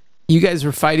way, you guys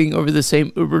were fighting over the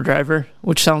same Uber driver,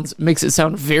 which makes it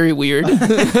sound very weird.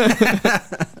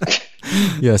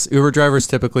 Yes, Uber drivers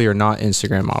typically are not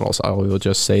Instagram models. I will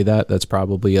just say that. That's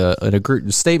probably a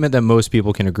statement that most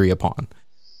people can agree upon.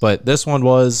 But this one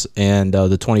was, and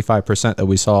the 25% that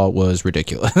we saw was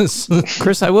ridiculous.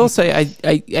 Chris, I will say,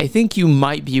 I think you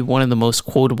might be one of the most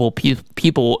quotable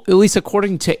people, at least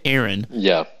according to Aaron.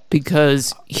 Yeah.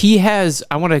 Because he has,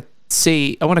 I want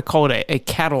to call it a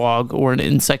catalog or an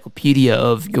encyclopedia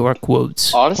of your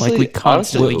quotes. Honestly, like we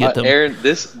constantly get them. Aaron,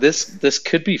 this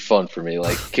could be fun for me.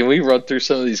 Like, can we run through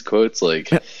some of these quotes? Like,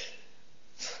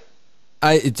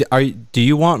 do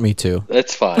you want me to?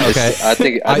 That's fine. Okay.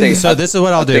 I think so. This is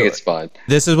what I'll do. I think it's fine.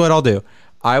 This is what I'll do.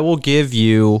 I will give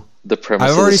you the premise.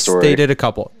 I've already stated a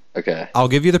couple. Okay. I'll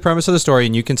give you the premise of the story,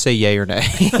 and you can say yay or nay.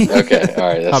 Okay. All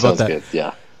right. That sounds good.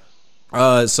 Yeah.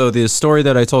 So the story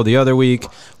that I told the other week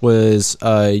was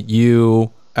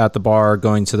you at the bar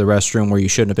going to the restroom where you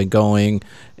shouldn't have been going,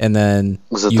 and then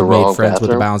you made friends with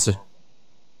the bouncer.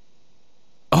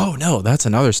 Oh, no, that's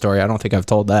another story. I don't think I've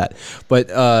told that. But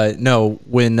no,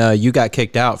 when you got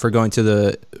kicked out for going to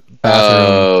the bathroom.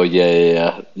 Oh,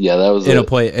 yeah. Yeah, that was in a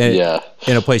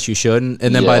place you shouldn't.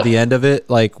 And then by the end of it,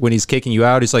 like when he's kicking you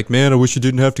out, he's like, "Man, I wish I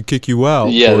didn't have to kick you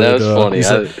out." Yeah, that was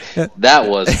funny. That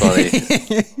was funny.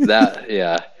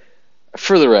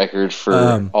 For the record,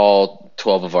 for all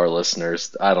 12 of our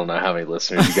listeners, I don't know how many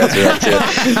listeners you guys are up to.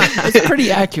 It's pretty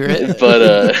accurate.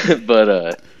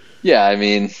 But yeah, I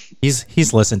mean,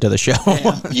 he's listened to the show.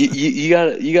 you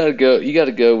gotta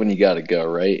go when you gotta go,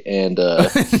 right? And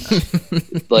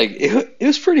like it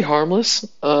was pretty harmless.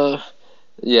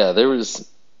 Yeah, there was,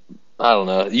 I don't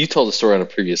know. You told the story on a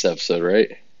previous episode,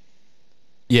 right?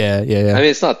 Yeah. I mean,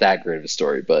 it's not that great of a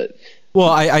story, but well,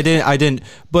 I didn't.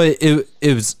 But it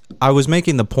was. I was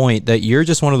making the point that you're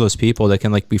just one of those people that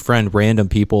can like befriend random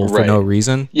people for no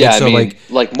reason. Yeah, so, I mean,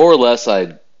 like more or less,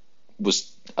 I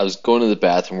was going to the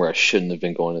bathroom where I shouldn't have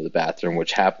been going to the bathroom,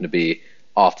 which happened to be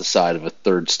off the side of a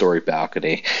 3rd-story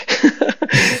balcony.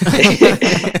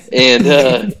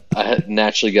 And I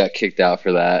naturally got kicked out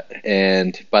for that.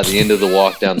 And by the end of the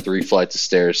walk down 3 flights of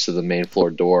stairs to the main floor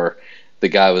door,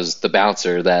 the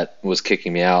bouncer that was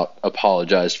kicking me out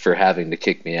apologized for having to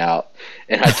kick me out.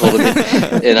 And I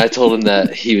told him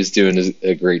that he was doing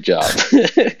a great job.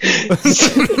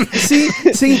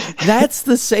 See, that's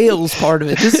the sales part of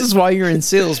it. This is why you're in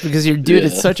sales, because your dude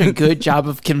did such a good job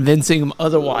of convincing him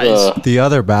otherwise. The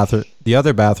other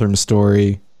bathroom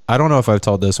story, I don't know if I've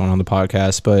told this one on the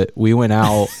podcast, but we went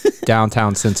out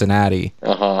downtown Cincinnati.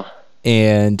 Uh-huh.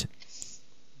 And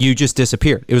you just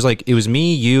disappeared. It was like it was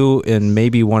me, you, and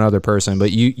maybe one other person,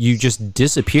 but you just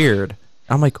disappeared.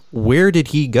 I'm like, where did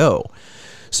he go?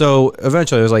 So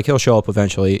eventually I was like, he'll show up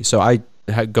eventually. So I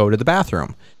go to the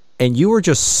bathroom, and you were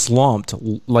just slumped,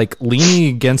 like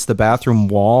leaning against the bathroom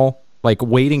wall, like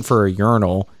waiting for a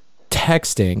urinal,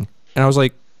 texting. And I was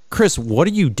like, Chris, what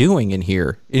are you doing in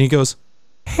here? And he goes,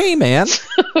 hey man,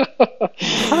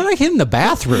 how did I get in the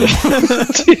bathroom?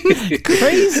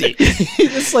 Crazy.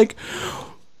 It's like,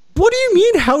 what do you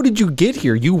mean, how did you get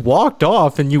here? You walked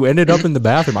off and you ended up in the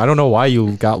bathroom. I don't know why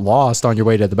you got lost on your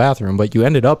way to the bathroom, but you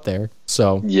ended up there.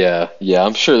 So Yeah,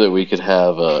 I'm sure that we could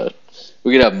have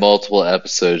multiple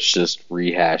episodes just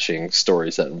rehashing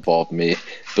stories that involve me.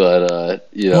 But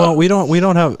well, we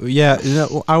don't have. Yeah,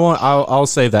 I won't. I'll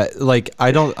save that. Like,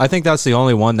 I think that's the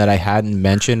only one that I hadn't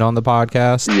mentioned on the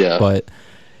podcast. Yeah. But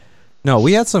no,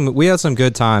 we had some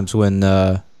good times when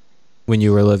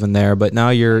you were living there. But now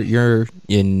you're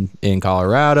in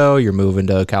Colorado. You're moving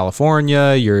to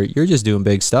California. You're just doing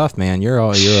big stuff, man. You're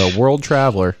a world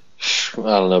traveler. I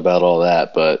don't know about all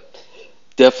that, but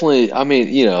definitely. I mean,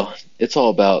 it's all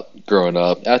about growing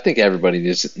up. I think everybody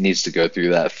needs to go through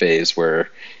that phase where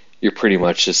you're pretty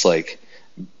much just like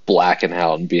blacking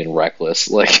out and being reckless.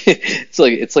 Like it's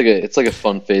like a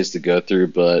fun phase to go through,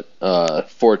 but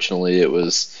fortunately it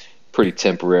was pretty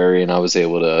temporary, and I was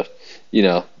able to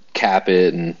cap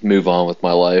it and move on with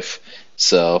my life.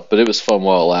 So, but it was fun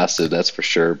while it lasted, that's for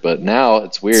sure. But now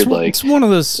it's weird. It's one of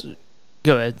those.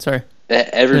 Go ahead. Sorry.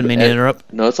 Didn't mean to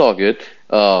interrupt. No, it's all good.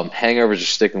 Hangovers are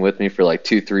sticking with me for like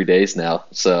 2-3 days now,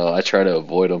 so I try to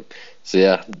avoid them. So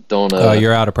yeah, don't.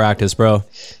 You're out of practice, bro.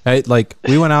 Hey, like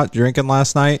we went out drinking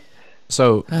last night.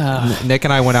 So Nick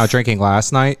and I went out drinking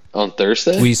last night on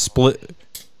Thursday. We split.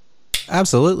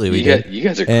 Absolutely, we did. You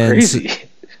guys are crazy.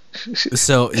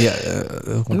 So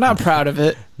yeah, I'm not proud of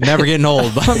it. Never getting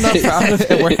old, but I'm not proud of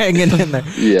it. We're hanging in there.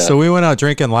 Yeah. So we went out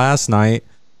drinking last night.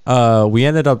 We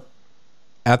ended up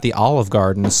at the Olive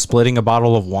Garden splitting a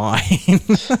bottle of wine.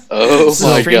 Oh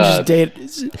my god!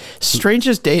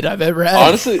 Strangest date I've ever had.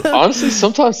 Honestly,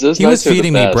 sometimes those he was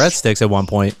feeding me breadsticks at one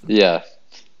point. Yeah,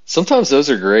 sometimes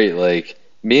those are great. Like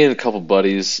me and a couple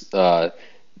buddies,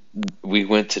 we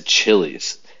went to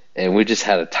Chili's and we just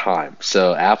had a time.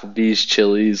 So Applebee's,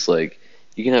 Chili's, like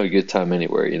you can have a good time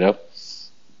anywhere,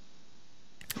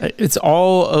 It's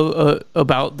all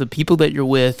about the people that you're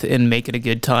with and making a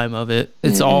good time of it.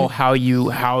 It's all how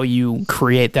you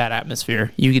create that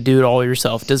atmosphere. You can do it all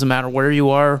yourself. Doesn't matter where you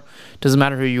are. Doesn't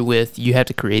matter who you're with. You have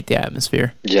to create the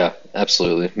atmosphere. Yeah,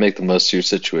 absolutely. Make the most of your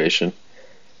situation.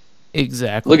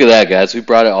 Exactly. Look at that, guys. We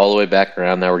brought it all the way back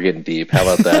around. Now we're getting deep. How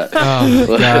about that?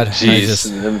 Oh, God.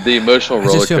 Jeez. The emotional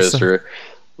roller coaster.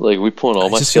 Like, we pulling all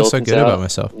my skeletons out. I just feel so good about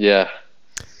myself. Yeah.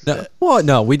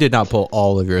 No, we did not pull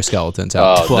all of your skeletons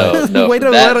out. Oh, no. Way to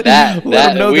let them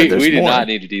know that there's we do more. not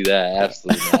need to do that.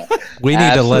 Absolutely not. We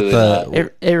need to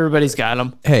let everybody's got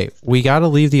them. Hey, we got to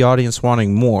leave the audience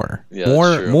wanting more. Yeah,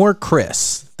 that's true. More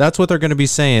Chris. That's what they're going to be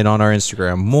saying on our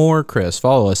Instagram. More Chris.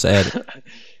 Follow us at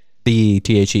the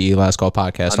THEE Last Call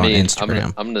Podcast on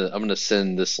Instagram. I'm gonna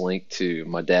send this link to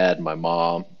my dad, my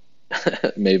mom,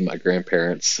 maybe my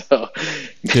grandparents. So.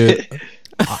 Dude.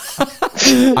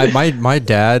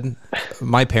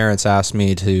 My parents asked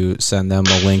me to send them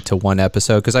a link to one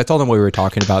episode because I told them what we were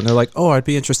talking about, and they're like, "Oh, I'd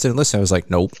be interested in listening." I was like,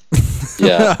 "Nope."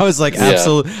 Yeah. I was like,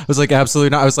 "Absolutely." I was like,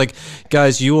 "Absolutely not." I was like,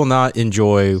 "Guys, you will not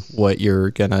enjoy what you're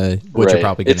probably gonna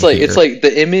hear." It's like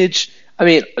the image. I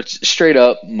mean, straight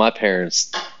up, my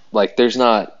parents. Like, I'm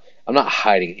not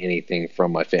hiding anything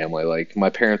from my family. Like, my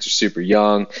parents are super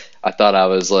young. I thought I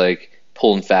was like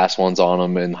pulling fast ones on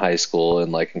them in high school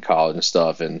and like in college and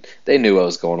stuff, and they knew what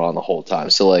was going on the whole time.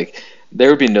 So like there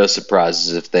would be no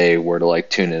surprises if they were to like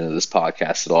tune into this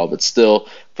podcast at all. But still,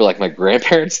 for like my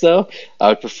grandparents though, I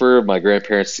would prefer my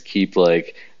grandparents to keep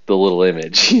like the little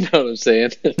image. You know what I'm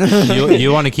saying?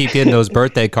 you want to keep getting those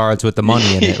birthday cards with the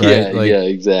money in it, right? Yeah,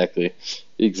 exactly.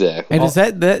 Exactly. And does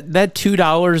that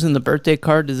 $2 in the birthday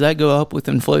card, does that go up with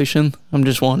inflation? I'm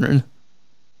just wondering.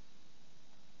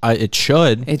 It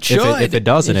should. It should. If it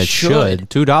doesn't, it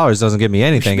should. $2 doesn't get me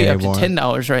anything it should be anymore. Up to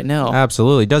 $10 right now.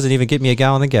 Absolutely. Doesn't even get me a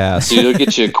gallon of gas. Dude, it'll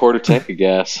get you a quarter tank of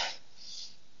gas.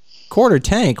 Quarter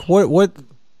tank? What?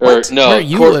 Or no, where are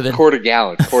you living? Quarter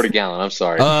gallon. I'm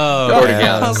sorry. Oh, quarter yeah.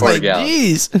 gallon. I was Quarter like, gallon.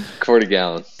 geez. Quarter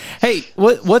gallon. Hey,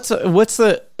 what's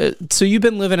the? So you've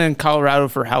been living in Colorado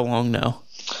for how long now?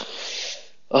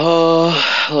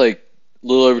 Like a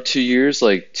little over 2 years,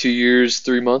 like 2 years,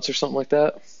 3 months, or something like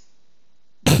that.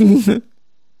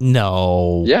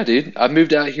 No. Yeah, dude. I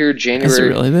moved out here January. Is it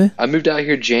really? I moved out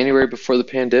here January before the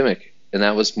pandemic. and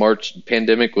that was March.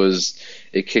 Pandemic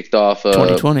it kicked off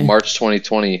 2020. March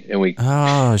 2020, and we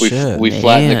shit.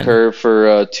 flattened the curve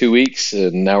for 2 weeks,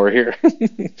 and now we're here.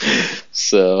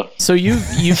 So you've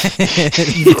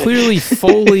clearly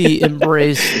fully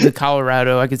embraced the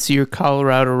Colorado. I could see your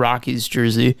Colorado Rockies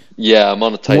jersey. Yeah, I'm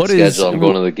on a tight schedule. I'm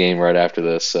going to the game right after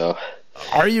this. So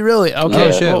are you really? Okay.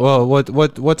 Oh shit. Well,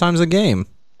 what time's the game?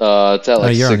 It's at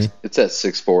like it's at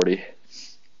 6:40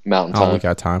 Mountain Time. Oh, we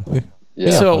got time.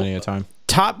 Yeah, so plenty of time.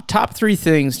 Top 3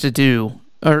 things to do,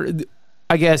 or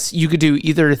I guess you could do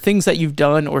either things that you've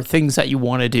done or things that you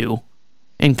want to do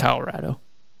in Colorado.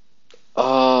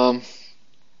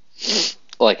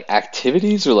 Like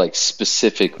activities or like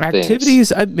specific activities.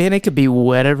 things? Man, it could be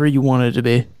whatever you want it to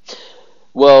be.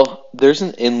 Well, there's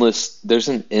an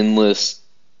endless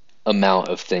amount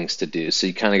of things to do, so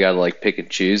you kind of got to like pick and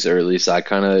choose, or at least I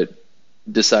kind of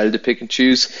decided to pick and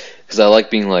choose, because I like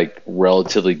being like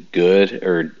relatively good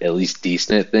or at least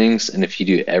decent at things, and if you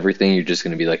do everything, you're just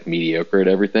going to be like mediocre at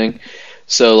everything.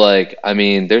 So like, I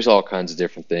mean, there's all kinds of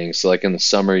different things. So like in the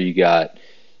summer, you got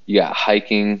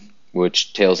hiking,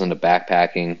 which tails into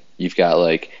backpacking. You've got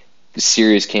like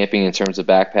serious camping in terms of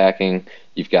backpacking.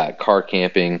 You've got car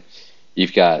camping.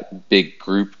 You've got big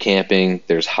group camping.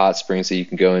 There's hot springs that you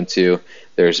can go into.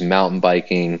 There's mountain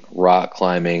biking, rock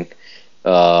climbing.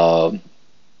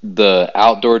 The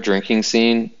outdoor drinking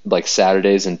scene, like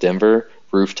Saturdays in Denver,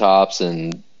 rooftops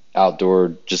and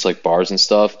outdoor just like bars and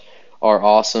stuff, are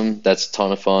awesome. That's a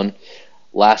ton of fun.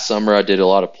 Last summer, I did a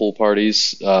lot of pool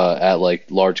parties at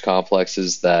like large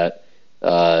complexes that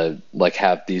like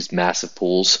have these massive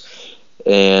pools.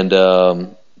 And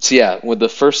so yeah, with the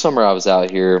first summer I was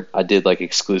out here, I did like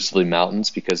exclusively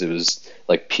mountains because it was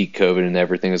like peak COVID and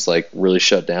everything was like really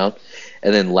shut down.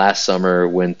 And then last summer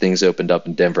when things opened up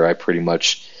in Denver, I pretty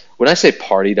much, when I say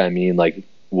partied, I mean like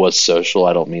was social.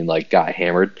 I don't mean like got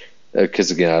hammered, because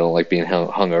again, I don't like being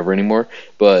hungover anymore.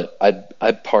 But I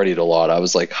partied a lot. I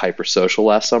was like hyper social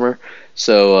last summer.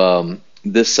 So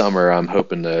this summer I'm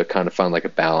hoping to kind of find like a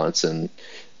balance. And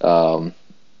oh,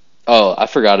 I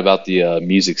forgot about the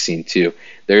music scene too.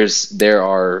 There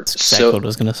are exactly what I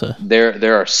was gonna say.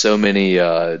 There are so many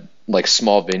like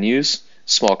small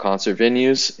concert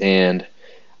venues, and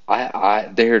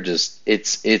they're just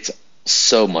it's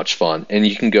so much fun, and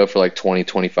you can go for like 20,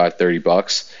 25,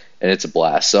 $30, and it's a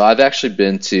blast. So I've actually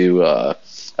been on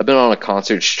a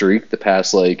concert streak the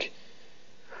past I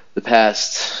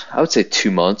would say 2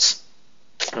 months.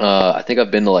 I think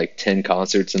I've been to like 10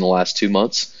 concerts in the last 2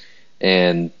 months,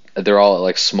 and they're all at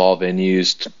like small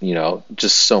venues, you know,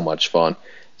 just so much fun.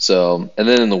 So, and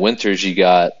then in the winters you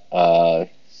got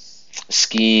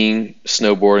skiing,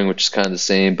 snowboarding, which is kind of the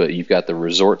same, but you've got the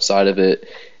resort side of it,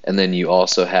 and then you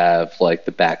also have like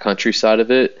the backcountry side of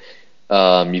it.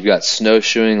 You've got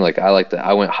snowshoeing. Like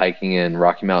I went hiking in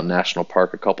Rocky Mountain National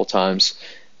Park a couple times,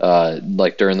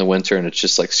 like during the winter, and it's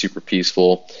just like super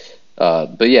peaceful.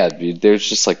 But yeah, dude, there's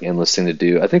just like endless thing to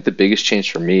do. I think the biggest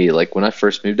change for me, like when I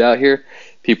first moved out here,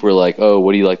 people were like, "Oh,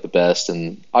 what do you like the best?"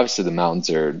 And obviously the mountains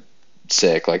are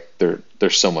sick. Like they're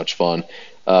so much fun.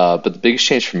 But the biggest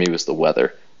change for me was the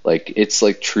weather. Like it's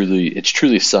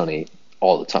truly sunny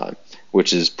all the time,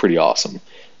 which is pretty awesome.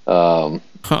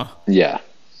 Yeah,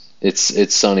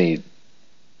 it's sunny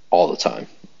all the time,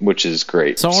 which is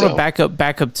great. So I want to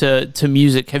back up to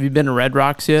music. Have you been to Red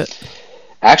Rocks yet?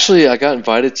 Actually, I got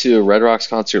invited to a Red Rocks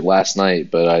concert last night,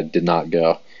 but I did not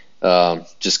go,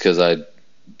 just because I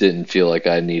didn't feel like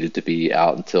I needed to be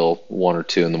out until 1 or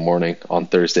 2 in the morning on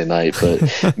Thursday night.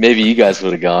 But maybe you guys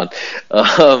would have gone.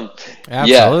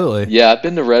 Absolutely. Yeah, I've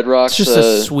been to Red Rocks. It's just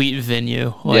a sweet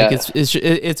venue. Like yeah.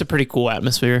 It's a pretty cool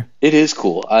atmosphere. It is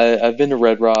cool. I've been to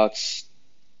Red Rocks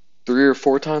 3 or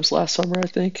 4 times last summer, I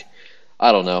think.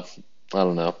 I don't know.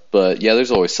 But yeah,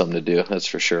 there's always something to do. That's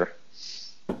for sure.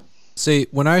 See,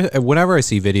 whenever I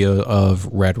see video of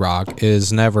Red Rock, it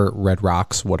is never Red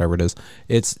Rocks, whatever it is.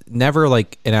 It's never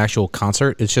like an actual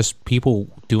concert. It's just people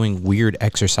doing weird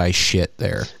exercise shit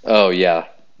there. Oh yeah.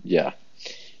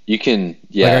 You can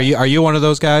Like, are you one of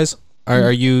those guys?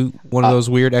 Are you one of those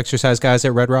weird exercise guys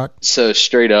at Red Rock? So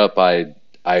straight up, I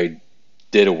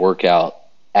did a workout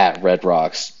at Red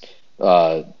Rocks,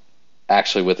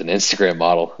 actually with an Instagram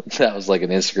model. That was like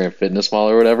an Instagram fitness model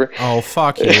or whatever. Oh,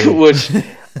 fuck you. Which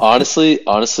honestly,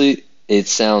 it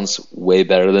sounds way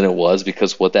better than it was,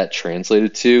 because what that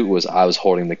translated to was I was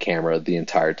holding the camera the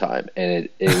entire time, and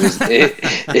it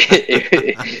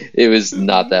was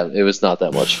not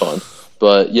that much fun.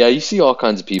 But yeah, you see all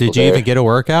kinds of people. Did you even get a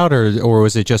workout, or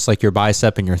was it just like your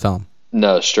bicep and your thumb?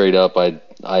 No, straight up,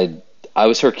 I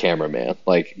was her cameraman.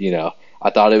 Like, you know, I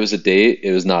thought it was a date.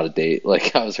 It was not a date.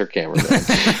 Like, I was her cameraman.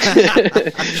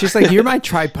 She's like, you're my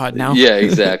tripod now. Yeah,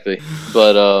 exactly.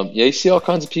 But yeah, you see all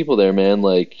kinds of people there, man.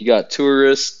 Like, you got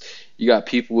tourists, you got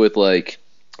people with like,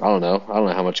 I don't know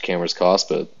how much cameras cost,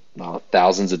 but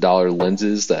thousands of dollar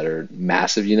lenses that are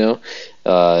massive, you know.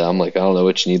 I'm like, I don't know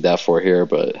what you need that for here,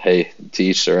 but hey, to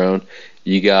each their own.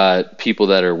 You got people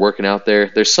that are working out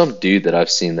there. There's some dude that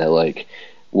I've seen that like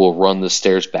will run the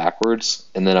stairs backwards,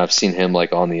 and then I've seen him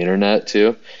like on the internet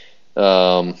too. Yep,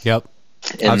 I've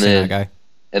seen that guy.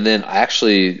 And then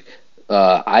actually,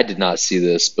 I did not see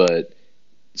this, but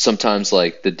sometimes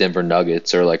like the Denver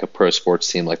Nuggets or like a pro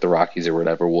sports team like the Rockies or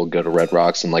whatever will go to Red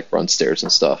Rocks and like run stairs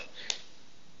and stuff.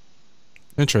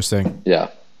 Interesting. Yeah.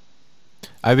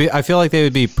 I feel like they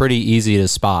would be pretty easy to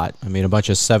spot. I mean, a bunch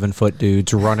of 7-foot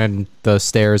dudes running the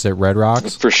stairs at Red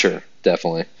Rocks. For sure.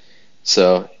 Definitely.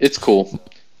 So it's cool.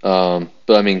 But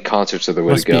I mean, concerts are the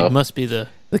way to go. Must be the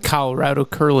Colorado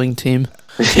curling team.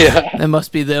 Yeah. That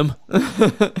must be them.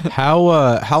 How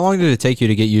long did it take you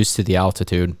to get used to the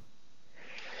altitude?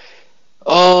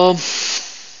 I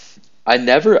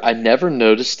never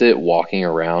noticed it walking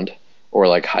around or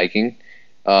like hiking.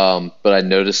 But I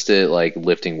noticed it like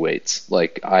lifting weights.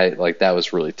 Like that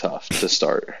was really tough to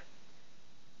start.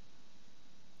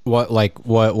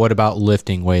 What about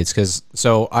lifting weights? Because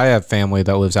so I have family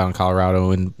that lives out in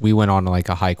Colorado, and we went on like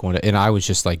a hike one day, and I was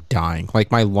just like dying.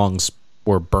 Like my lungs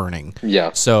were burning.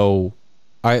 Yeah. So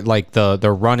I like the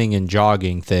running and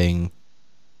jogging thing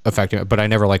affected, but I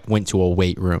never like went to a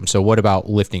weight room. So what about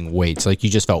lifting weights? Like you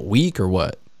just felt weak or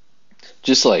what?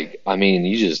 Just like, I mean,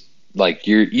 you just like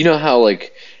you know how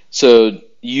like, so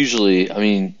usually, I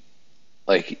mean,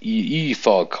 like you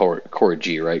follow Corey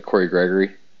G, right? Corey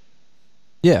Gregory.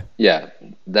 Yeah. Yeah,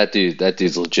 that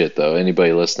dude's legit though.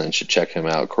 Anybody listening should check him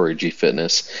out, Corey G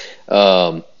Fitness.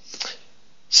 So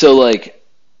like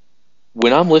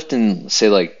when I'm lifting, say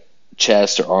like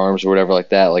chest or arms or whatever like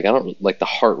that, like I don't like the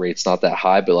heart rate's not that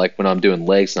high, but like when I'm doing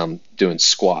legs and I'm doing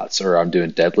squats or I'm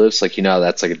doing deadlifts, like you know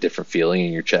that's like a different feeling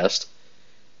in your chest.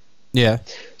 Yeah.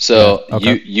 So yeah.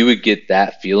 Okay. you would get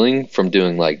that feeling from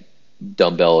doing like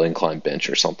dumbbell incline bench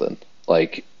or something,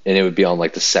 like, and it would be on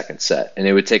like the second set, and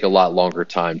it would take a lot longer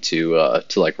time to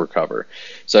like recover.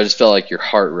 So I just felt like your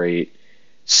heart rate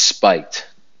spiked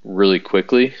really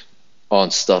quickly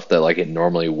on stuff that like it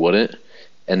normally wouldn't,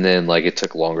 and then like it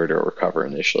took longer to recover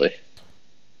initially.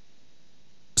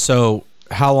 So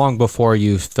how long before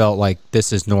you felt like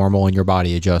this is normal and your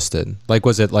body adjusted? Like,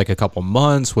 was it like a couple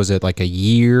months? Was it like a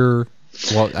year?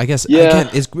 Well, I guess, yeah. Again,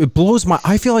 it blows my,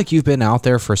 I feel like you've been out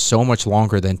there for so much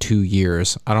longer than 2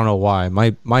 years. I don't know why.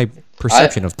 My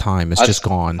perception of time is just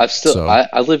gone.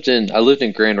 I lived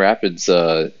in Grand Rapids.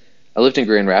 I lived in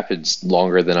Grand Rapids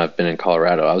longer than I've been in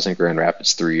Colorado. I was in Grand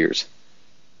Rapids 3 years.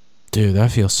 Dude,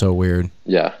 that feels so weird.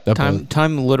 Yeah.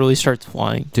 Time literally starts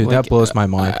flying. Dude, like, that blows my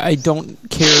mind. I don't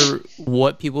care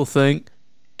what people think.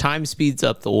 Time speeds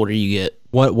up the older you get.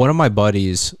 One of my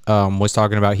buddies was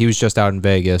talking about, he was just out in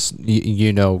Vegas.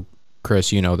 You know,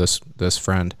 Chris, you know this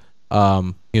friend.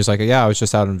 He was like, yeah, I was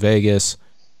just out in Vegas,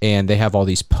 and they have all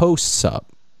these posts up,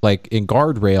 like in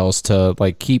guardrails to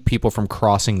like keep people from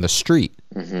crossing the street.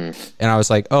 Mm-hmm. And I was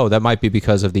like, oh, that might be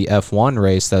because of the F1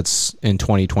 race that's in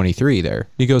 2023 there.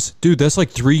 He goes, dude, that's like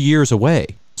 3 years away.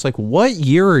 It's like, what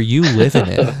year are you living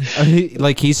in?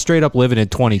 Like, he's straight up living in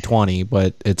 2020,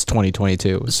 but it's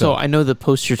 2022. So I know the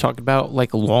posts you're talking about,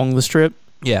 like along the strip.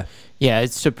 Yeah. Yeah,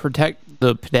 it's to protect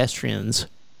the pedestrians.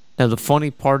 Now, the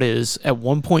funny part is, at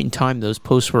one point in time, those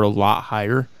posts were a lot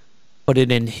higher, but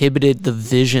it inhibited the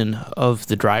vision of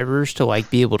the drivers to like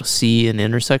be able to see an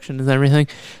intersection and everything.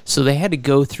 So they had to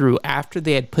go through, after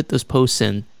they had put those posts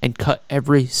in, and cut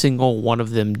every single one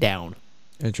of them down.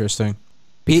 Interesting.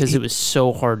 Because it was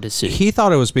so hard to see. He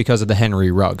thought it was because of the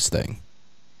Henry Ruggs thing.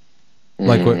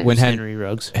 Like when Henry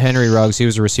Ruggs. Henry Ruggs, he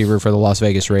was a receiver for the Las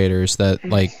Vegas Raiders that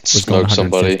like was going 150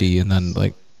 somebody. And then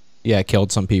like, yeah,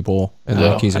 killed some people. And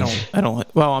No, like he's I don't.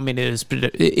 Well, I mean, it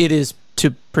is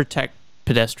to protect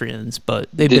pedestrians, but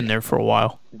they've been there for a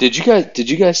while. Did you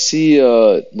guys see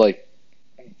like,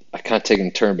 I kind of taking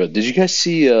a turn, but did you guys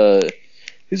see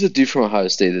who's a dude from Ohio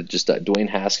State that just died? Dwayne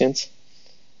Haskins.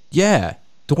 Yeah,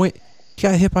 Dwayne. He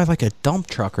got hit by like a dump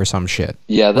truck or some shit.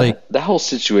 Yeah, that whole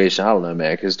situation, I don't know,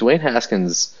 man, because Dwayne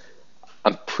Haskins,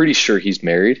 I'm pretty sure he's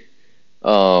married.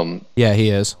 Yeah,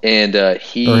 he is. And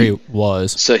he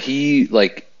was. So he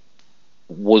like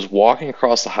was walking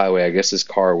across the highway. I guess his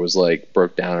car was like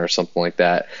broke down or something like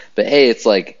that. But hey, it's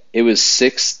like it was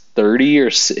 6:30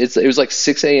 or it was like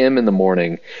 6 a.m. in the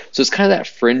morning. So it's kind of that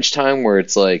fringe time where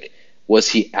it's like, was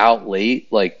he out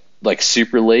late, like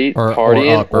super late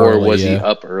partying, or was he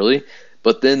up early?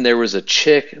 But then there was a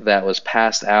chick that was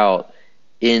passed out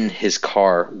in his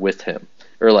car with him,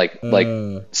 or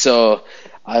so.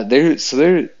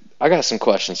 I got some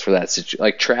questions for that situation.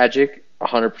 Like tragic,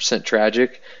 100%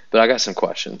 tragic, but I got some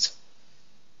questions.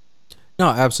 No,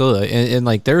 absolutely. And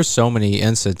like there's so many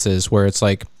instances where it's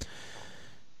like,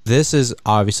 this is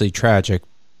obviously tragic,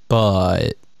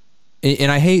 but,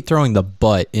 and I hate throwing the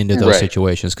but into those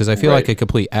situations because I feel like a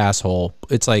complete asshole.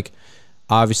 It's like,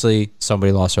 obviously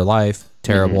somebody lost their life.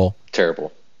 Terrible.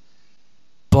 Terrible.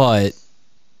 But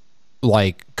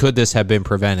like, could this have been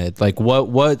prevented? Like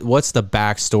what's the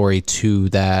backstory to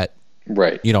that,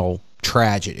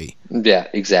 tragedy? Yeah,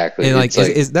 exactly. And like,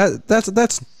 is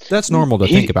that's normal to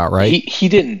think about, right? He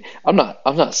didn't. I'm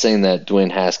not saying that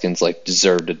Dwayne Haskins like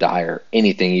deserved to die or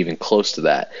anything even close to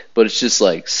that, but it's just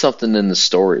like something in the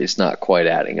story is not quite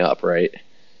adding up, right?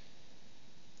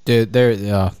 Dude,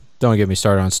 don't get me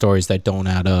started on stories that don't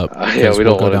add up.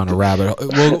 We'll go down a rabbit.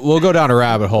 We'll go down a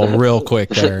rabbit hole real quick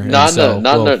there. not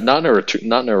in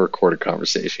a recorded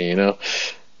conversation,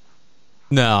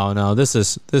 No. This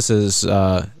is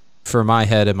for my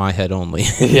head and my head only.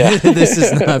 Yeah. This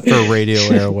is not for radio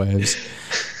airwaves.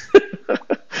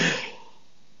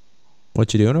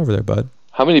 What you doing over there, bud?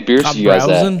 How many beers are you guys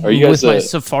at? Are you guys with my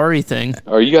safari thing?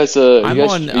 Are you guys are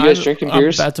you guys drinking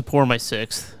beers? I'm about to pour my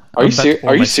sixth. Are you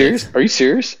serious? Are you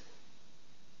serious?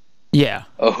 Yeah.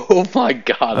 Oh my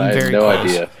god, I had no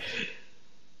idea.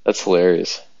 That's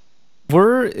hilarious.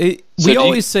 We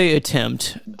always say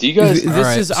attempt. Do you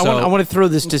guys? I want to throw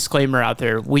this disclaimer out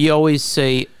there. We always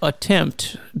say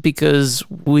attempt because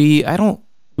we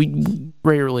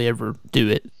rarely ever do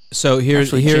it. So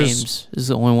here's James is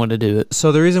the only one to do it.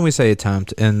 So the reason we say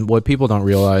attempt, and what people don't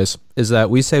realize, is that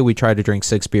we say we try to drink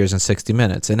 6 beers in 60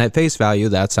 minutes, and at face value,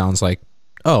 that sounds like,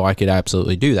 oh, I could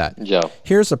absolutely do that. Yeah.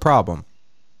 Here's the problem.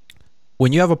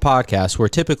 When you have a podcast where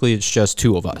typically it's just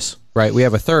two of us, right? We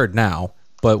have a third now,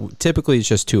 but typically it's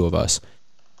just two of us.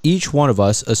 Each one of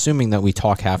us, assuming that we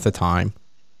talk half the time,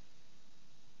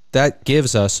 that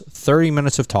gives us 30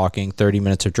 minutes of talking, 30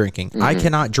 minutes of drinking. Mm-hmm. I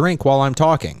cannot drink while I'm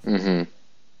talking. Mm-hmm.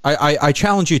 I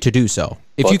challenge you to do so.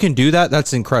 If you can do that,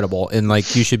 that's incredible, and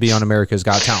like you should be on America's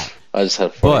Got Talent. I just had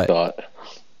a funny thought.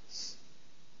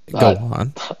 Go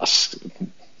on.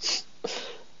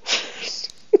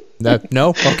 No?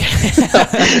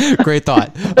 Okay. Great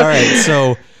thought. All right,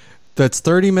 so that's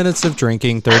 30 minutes of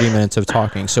drinking, 30 minutes of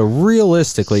talking. So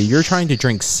realistically, you're trying to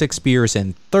drink 6 beers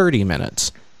in 30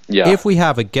 minutes. Yeah. If we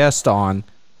have a guest on,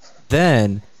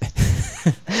 then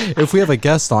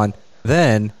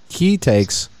then he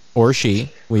takes, or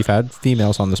she, we've had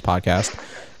females on this podcast,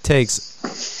 takes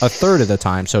a third of the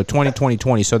time. So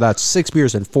 20, so that's 6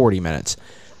 beers in 40 minutes.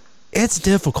 It's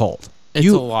difficult. It's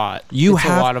a lot. It's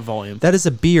a lot of volume. That is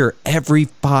a beer every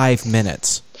 5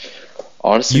 minutes.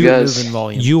 Honestly, guys,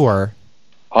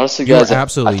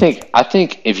 absolutely. I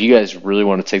think if you guys really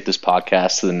want to take this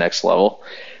podcast to the next level,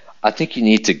 I think you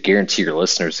need to guarantee your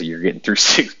listeners that you're getting through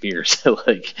 6 beers.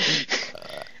 Like,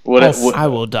 I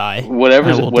will die.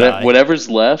 Whatever's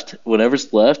left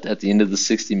at the end of the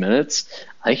 60 minutes,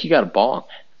 I think you got a bong.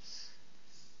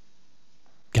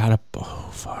 Oh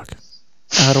fuck.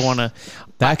 I don't want to.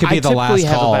 That could be the last call. I typically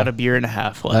have about a beer and a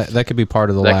half left. That could be part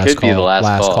of the last call. That could be the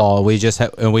last call. We just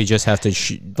have to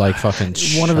fucking.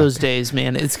 One of those days,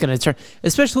 man. It's gonna turn,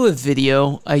 especially with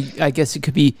video. I guess it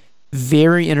could be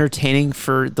very entertaining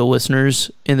for the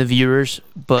listeners and the viewers,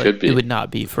 but it would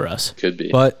not be for us. Could be.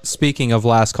 But speaking of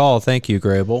last call, thank you,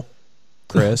 Grable,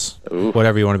 Chris,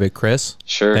 whatever you want to be, Chris.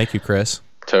 Sure. Thank you, Chris.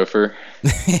 Topher.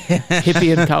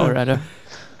 Hippie in Colorado.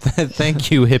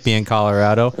 Thank you, hippie in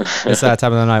Colorado. It's that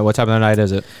time of the night. What time of the night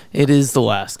is it? It is the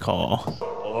last call.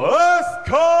 Last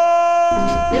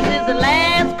call! This is the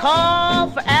last call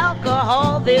for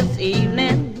alcohol this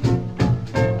evening.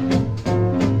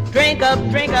 Drink up,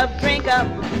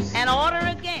 and order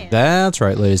again. That's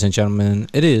right, ladies and gentlemen.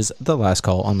 It is the last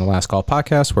call on the Last Call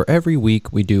podcast, where every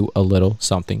week we do a little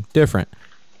something different.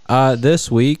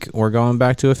 This week, we're going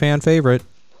back to a fan favorite.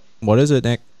 What is it,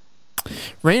 Nick?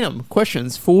 Random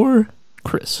questions for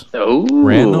Chris. Oh,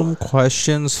 random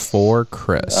questions for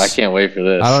Chris. I can't wait for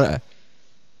this.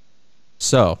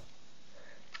 So,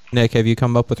 Nick, have you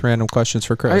come up with random questions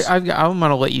for Chris? I'm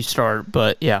gonna let you start,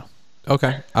 but yeah.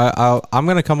 Okay. I'm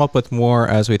gonna come up with more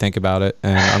as we think about it,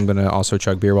 and I'm gonna also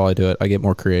chug beer while I do it. I get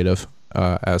more creative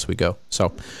as we go.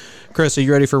 So, Chris, are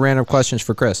you ready for random questions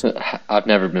for Chris? I've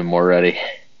never been more ready.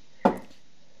 All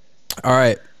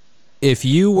right. If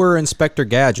you were Inspector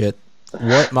Gadget,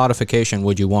 what modification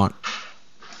would you want?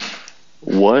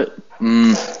 What?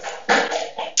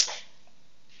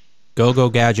 Go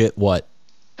Gadget what?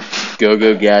 Go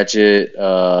Gadget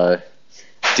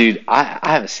Dude, I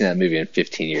haven't seen that movie in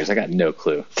 15 years. I got no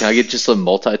clue. Can I get just a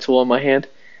multi-tool in my hand?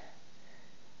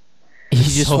 He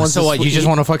just wants so what? You just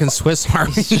want a fucking Swiss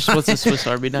Army? He just wants a Swiss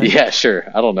Army knife. Yeah,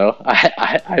 sure. I don't know.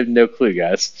 I have no clue,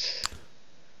 guys.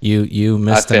 You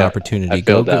missed an opportunity. I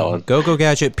failed that one. Go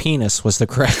Gadget penis was the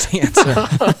correct answer.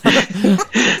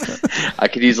 I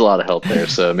could use a lot of help there,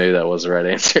 so maybe that was the right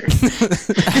answer.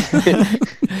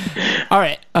 All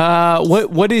right.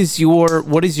 What does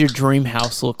your dream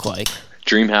house look like?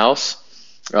 Dream house?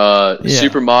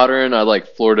 Super modern. I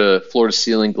like floor to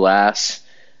ceiling glass.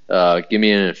 Give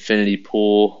me an infinity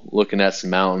pool, looking at some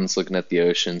mountains, looking at the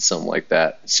ocean, something like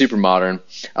that. Super modern.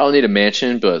 I don't need a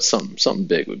mansion, but something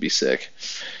big would be sick.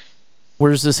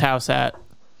 Where's this house at?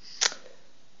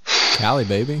 Cali,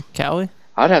 baby. Cali?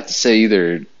 I'd have to say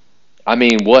either. I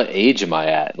mean, what age am I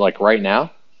at? Like right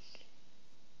now?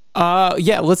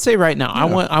 Yeah. Let's say right now.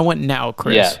 Yeah. I want now,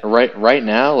 Chris. Yeah. Right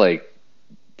now, like,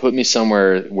 put me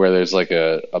somewhere where there's like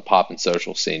a pop and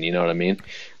social scene. You know what I mean?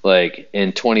 Like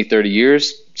in 20, 30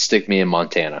 years, stick me in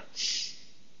Montana.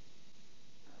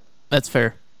 That's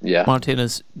fair. Yeah.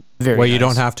 Montana's very Well, nice. you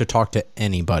don't have to talk to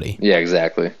anybody. Yeah,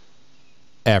 exactly.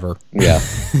 Ever. Yeah.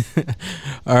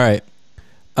 All right.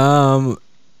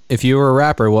 If you were a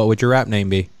rapper, what would your rap name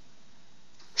be?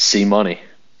 C Money.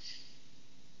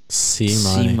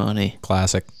 C Money.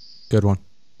 Classic. Good one.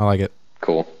 I like it.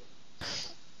 Cool.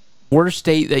 Worst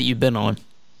state that you've been on?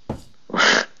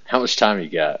 How much time you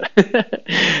got?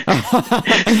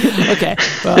 Okay.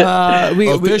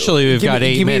 Officially, we've got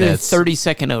 8 give minutes. Give me the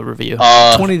 30-second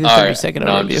overview. 20 to 30-second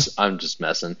overview. I'm just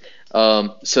messing.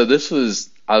 So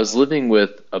I was living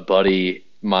with a buddy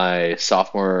my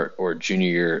sophomore or junior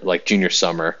year, like junior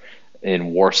summer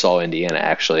in Warsaw, Indiana,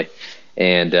 actually.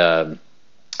 And I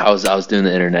was doing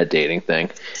the internet dating thing,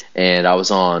 and I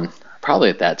was on probably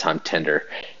at that time Tinder.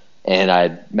 And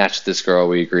I matched this girl.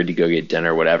 We agreed to go get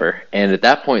dinner, whatever. And at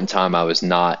that point in time, I was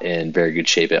not in very good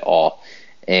shape at all.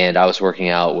 And I was working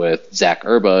out with Zach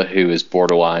Erba, who is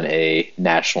borderline a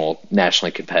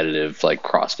nationally competitive like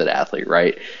CrossFit athlete,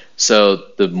 right? So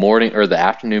the morning or the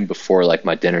afternoon before like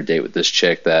my dinner date with this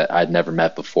chick that I'd never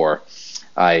met before,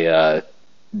 I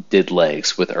did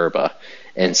legs with Erba.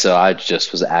 And so I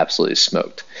just was absolutely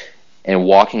smoked. And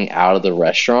walking out of the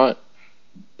restaurant,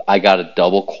 I got a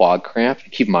double quad cramp.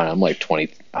 Keep in mind, I'm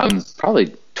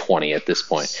probably 20 at this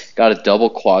point. Got a double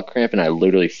quad cramp, and I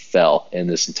literally fell in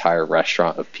this entire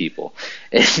restaurant of people.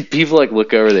 And people like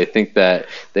look over, they think that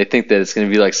it's going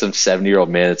to be like some 70-year-old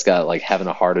man that's got like having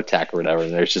a heart attack or whatever,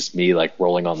 and there's just me like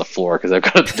rolling on the floor because I've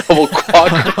got a double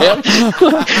quad cramp.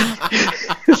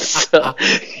 So,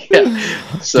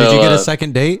 yeah. So, did you get a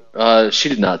second date? She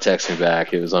did not text me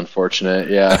back. It was unfortunate.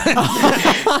 Yeah.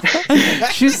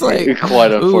 She's like,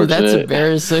 quite unfortunate. Ooh, that's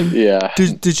embarrassing. Yeah.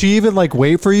 Did she even like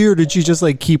wait for you, or did she just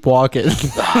like keep walking?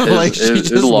 Like she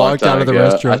just walked out of the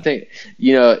restaurant. I think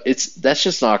that's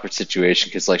just an awkward situation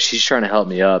because like she's trying to help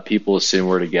me up. People assume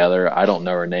we're together. I don't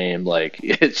know her name. Like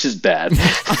it's just bad.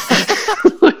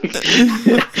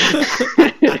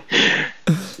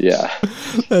 Yeah.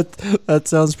 That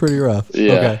sounds pretty rough.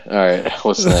 Yeah. Okay. All right.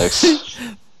 What's next?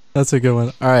 That's a good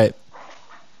one. All right.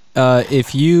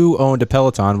 If you owned a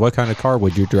Peloton, what kind of car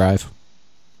would you drive?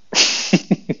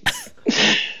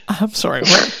 I'm sorry.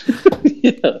 What?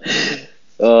 Yeah.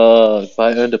 If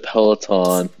I owned a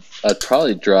Peloton, I'd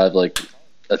probably drive like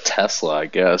a Tesla, I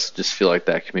guess. Just feel like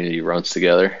that community runs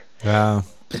together. Yeah.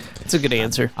 That's a good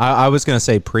answer. I was gonna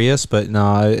say Prius, but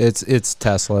no, it's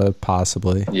Tesla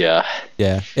possibly. Yeah.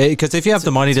 Yeah, because if you have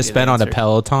the money to spend on a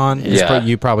Peloton,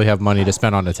 you probably have money to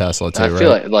spend on a Tesla too. I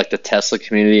feel like the Tesla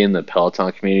community and the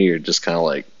Peloton community are just kind of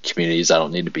like communities I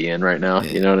don't need to be in right now.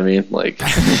 You know what I mean? Like,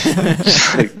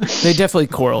 they definitely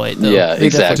correlate. Though. Yeah, they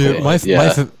exactly.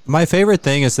 Dude, my favorite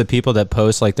thing is the people that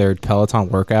post like their Peloton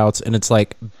workouts, and it's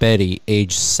like Betty,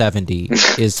 age 70,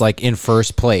 is like in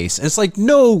first place. It's like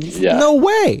no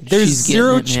way. There's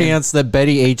zero chance that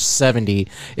Betty, age 70,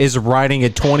 is riding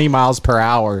at 20 miles per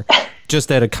hour just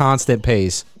at a constant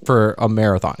pace for a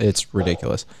marathon. It's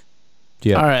ridiculous.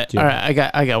 All right. I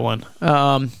got one.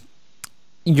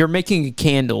 You're making a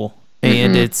candle,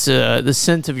 and it's the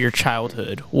scent of your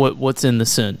childhood. What's in the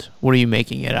scent? What are you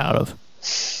making it out of?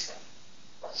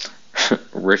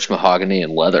 Rich mahogany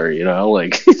and leather,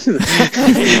 like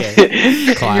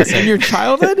classic. In your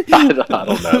childhood? I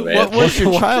don't know, man. What's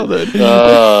your childhood?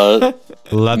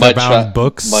 Leather-bound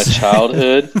books. My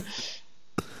childhood.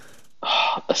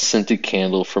 A scented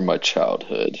candle from my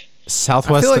childhood.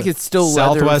 Southwest. I feel like it's still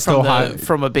leather Southwest from, Ohio.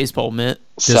 from a baseball mitt.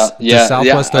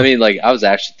 Southwest. I mean, like I was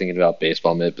actually thinking about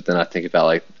baseball mitt, but then I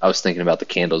was thinking about the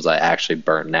candles I actually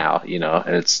burn now, you know,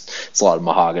 and it's a lot of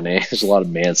mahogany. There's a lot of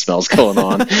man smells going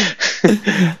on.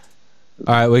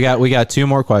 All right, we got 2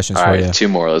 more questions All for right, you. 2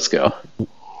 more. Let's go.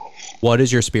 What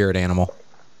is your spirit animal?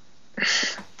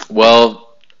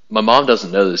 Well, my mom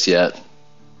doesn't know this yet,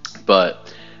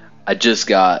 but I just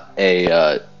got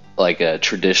a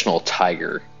traditional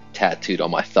tiger tattooed on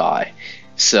my thigh.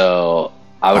 So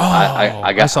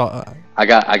I got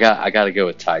to go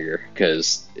with tiger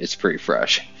because it's pretty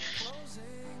fresh.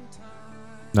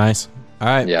 Nice. All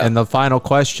right. Yeah. And the final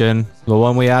question, the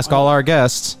one we ask all our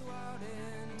guests.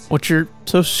 What's your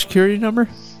social security number?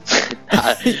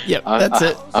 Yep, that's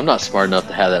it. I'm not smart enough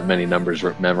to have that many numbers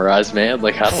memorized, man.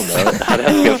 Like, I don't know. I'd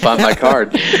have to go find my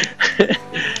card.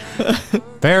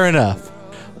 Fair enough.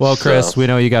 Well, Chris, we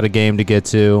know you got a game to get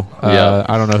to. Yeah.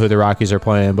 I don't know who the Rockies are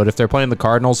playing, but if they're playing the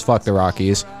Cardinals, fuck the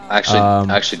Rockies. I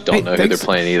actually don't know who they're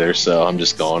playing either, so I'm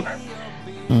just going.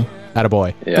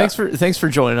 Attaboy. Yeah. Thanks for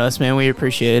joining us, man. We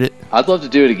appreciate it. I'd love to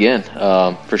do it again,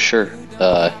 for sure.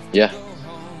 Yeah.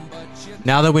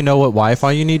 Now that we know what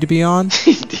Wi-Fi you need to be on,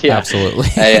 Yeah. absolutely.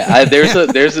 Hey,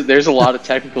 there's a lot of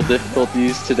technical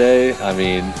difficulties today. I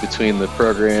mean, between the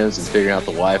programs and figuring out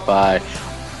the Wi-Fi,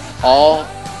 all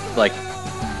like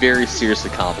very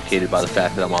seriously complicated by the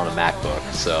fact that I'm on a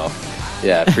MacBook. So,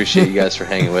 yeah, appreciate you guys for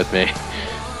hanging with me.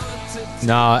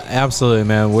 No, absolutely,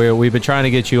 man. We've been trying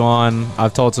to get you on.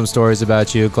 I've told some stories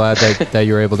about you. Glad that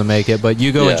you were able to make it. But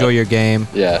you go enjoy your game.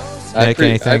 Yeah. I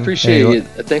appreciate it.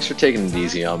 Thanks for taking it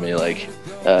easy on me. Like,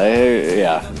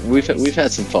 yeah, we've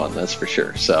had some fun, that's for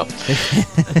sure. So,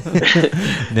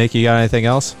 Nick, you got anything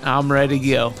else? I'm ready to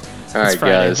go. All right,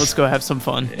 guys, let's go have some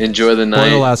fun. Enjoy the night.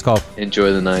 For the last call.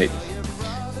 Enjoy the night.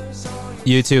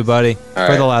 You too, buddy. All For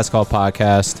right. the last call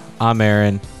podcast, I'm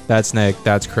Aaron. That's Nick.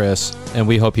 That's Chris. And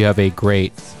we hope you have a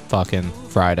great fucking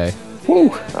Friday. Woo!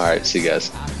 All right, see you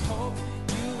guys.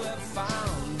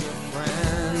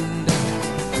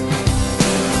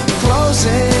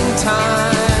 Closing time.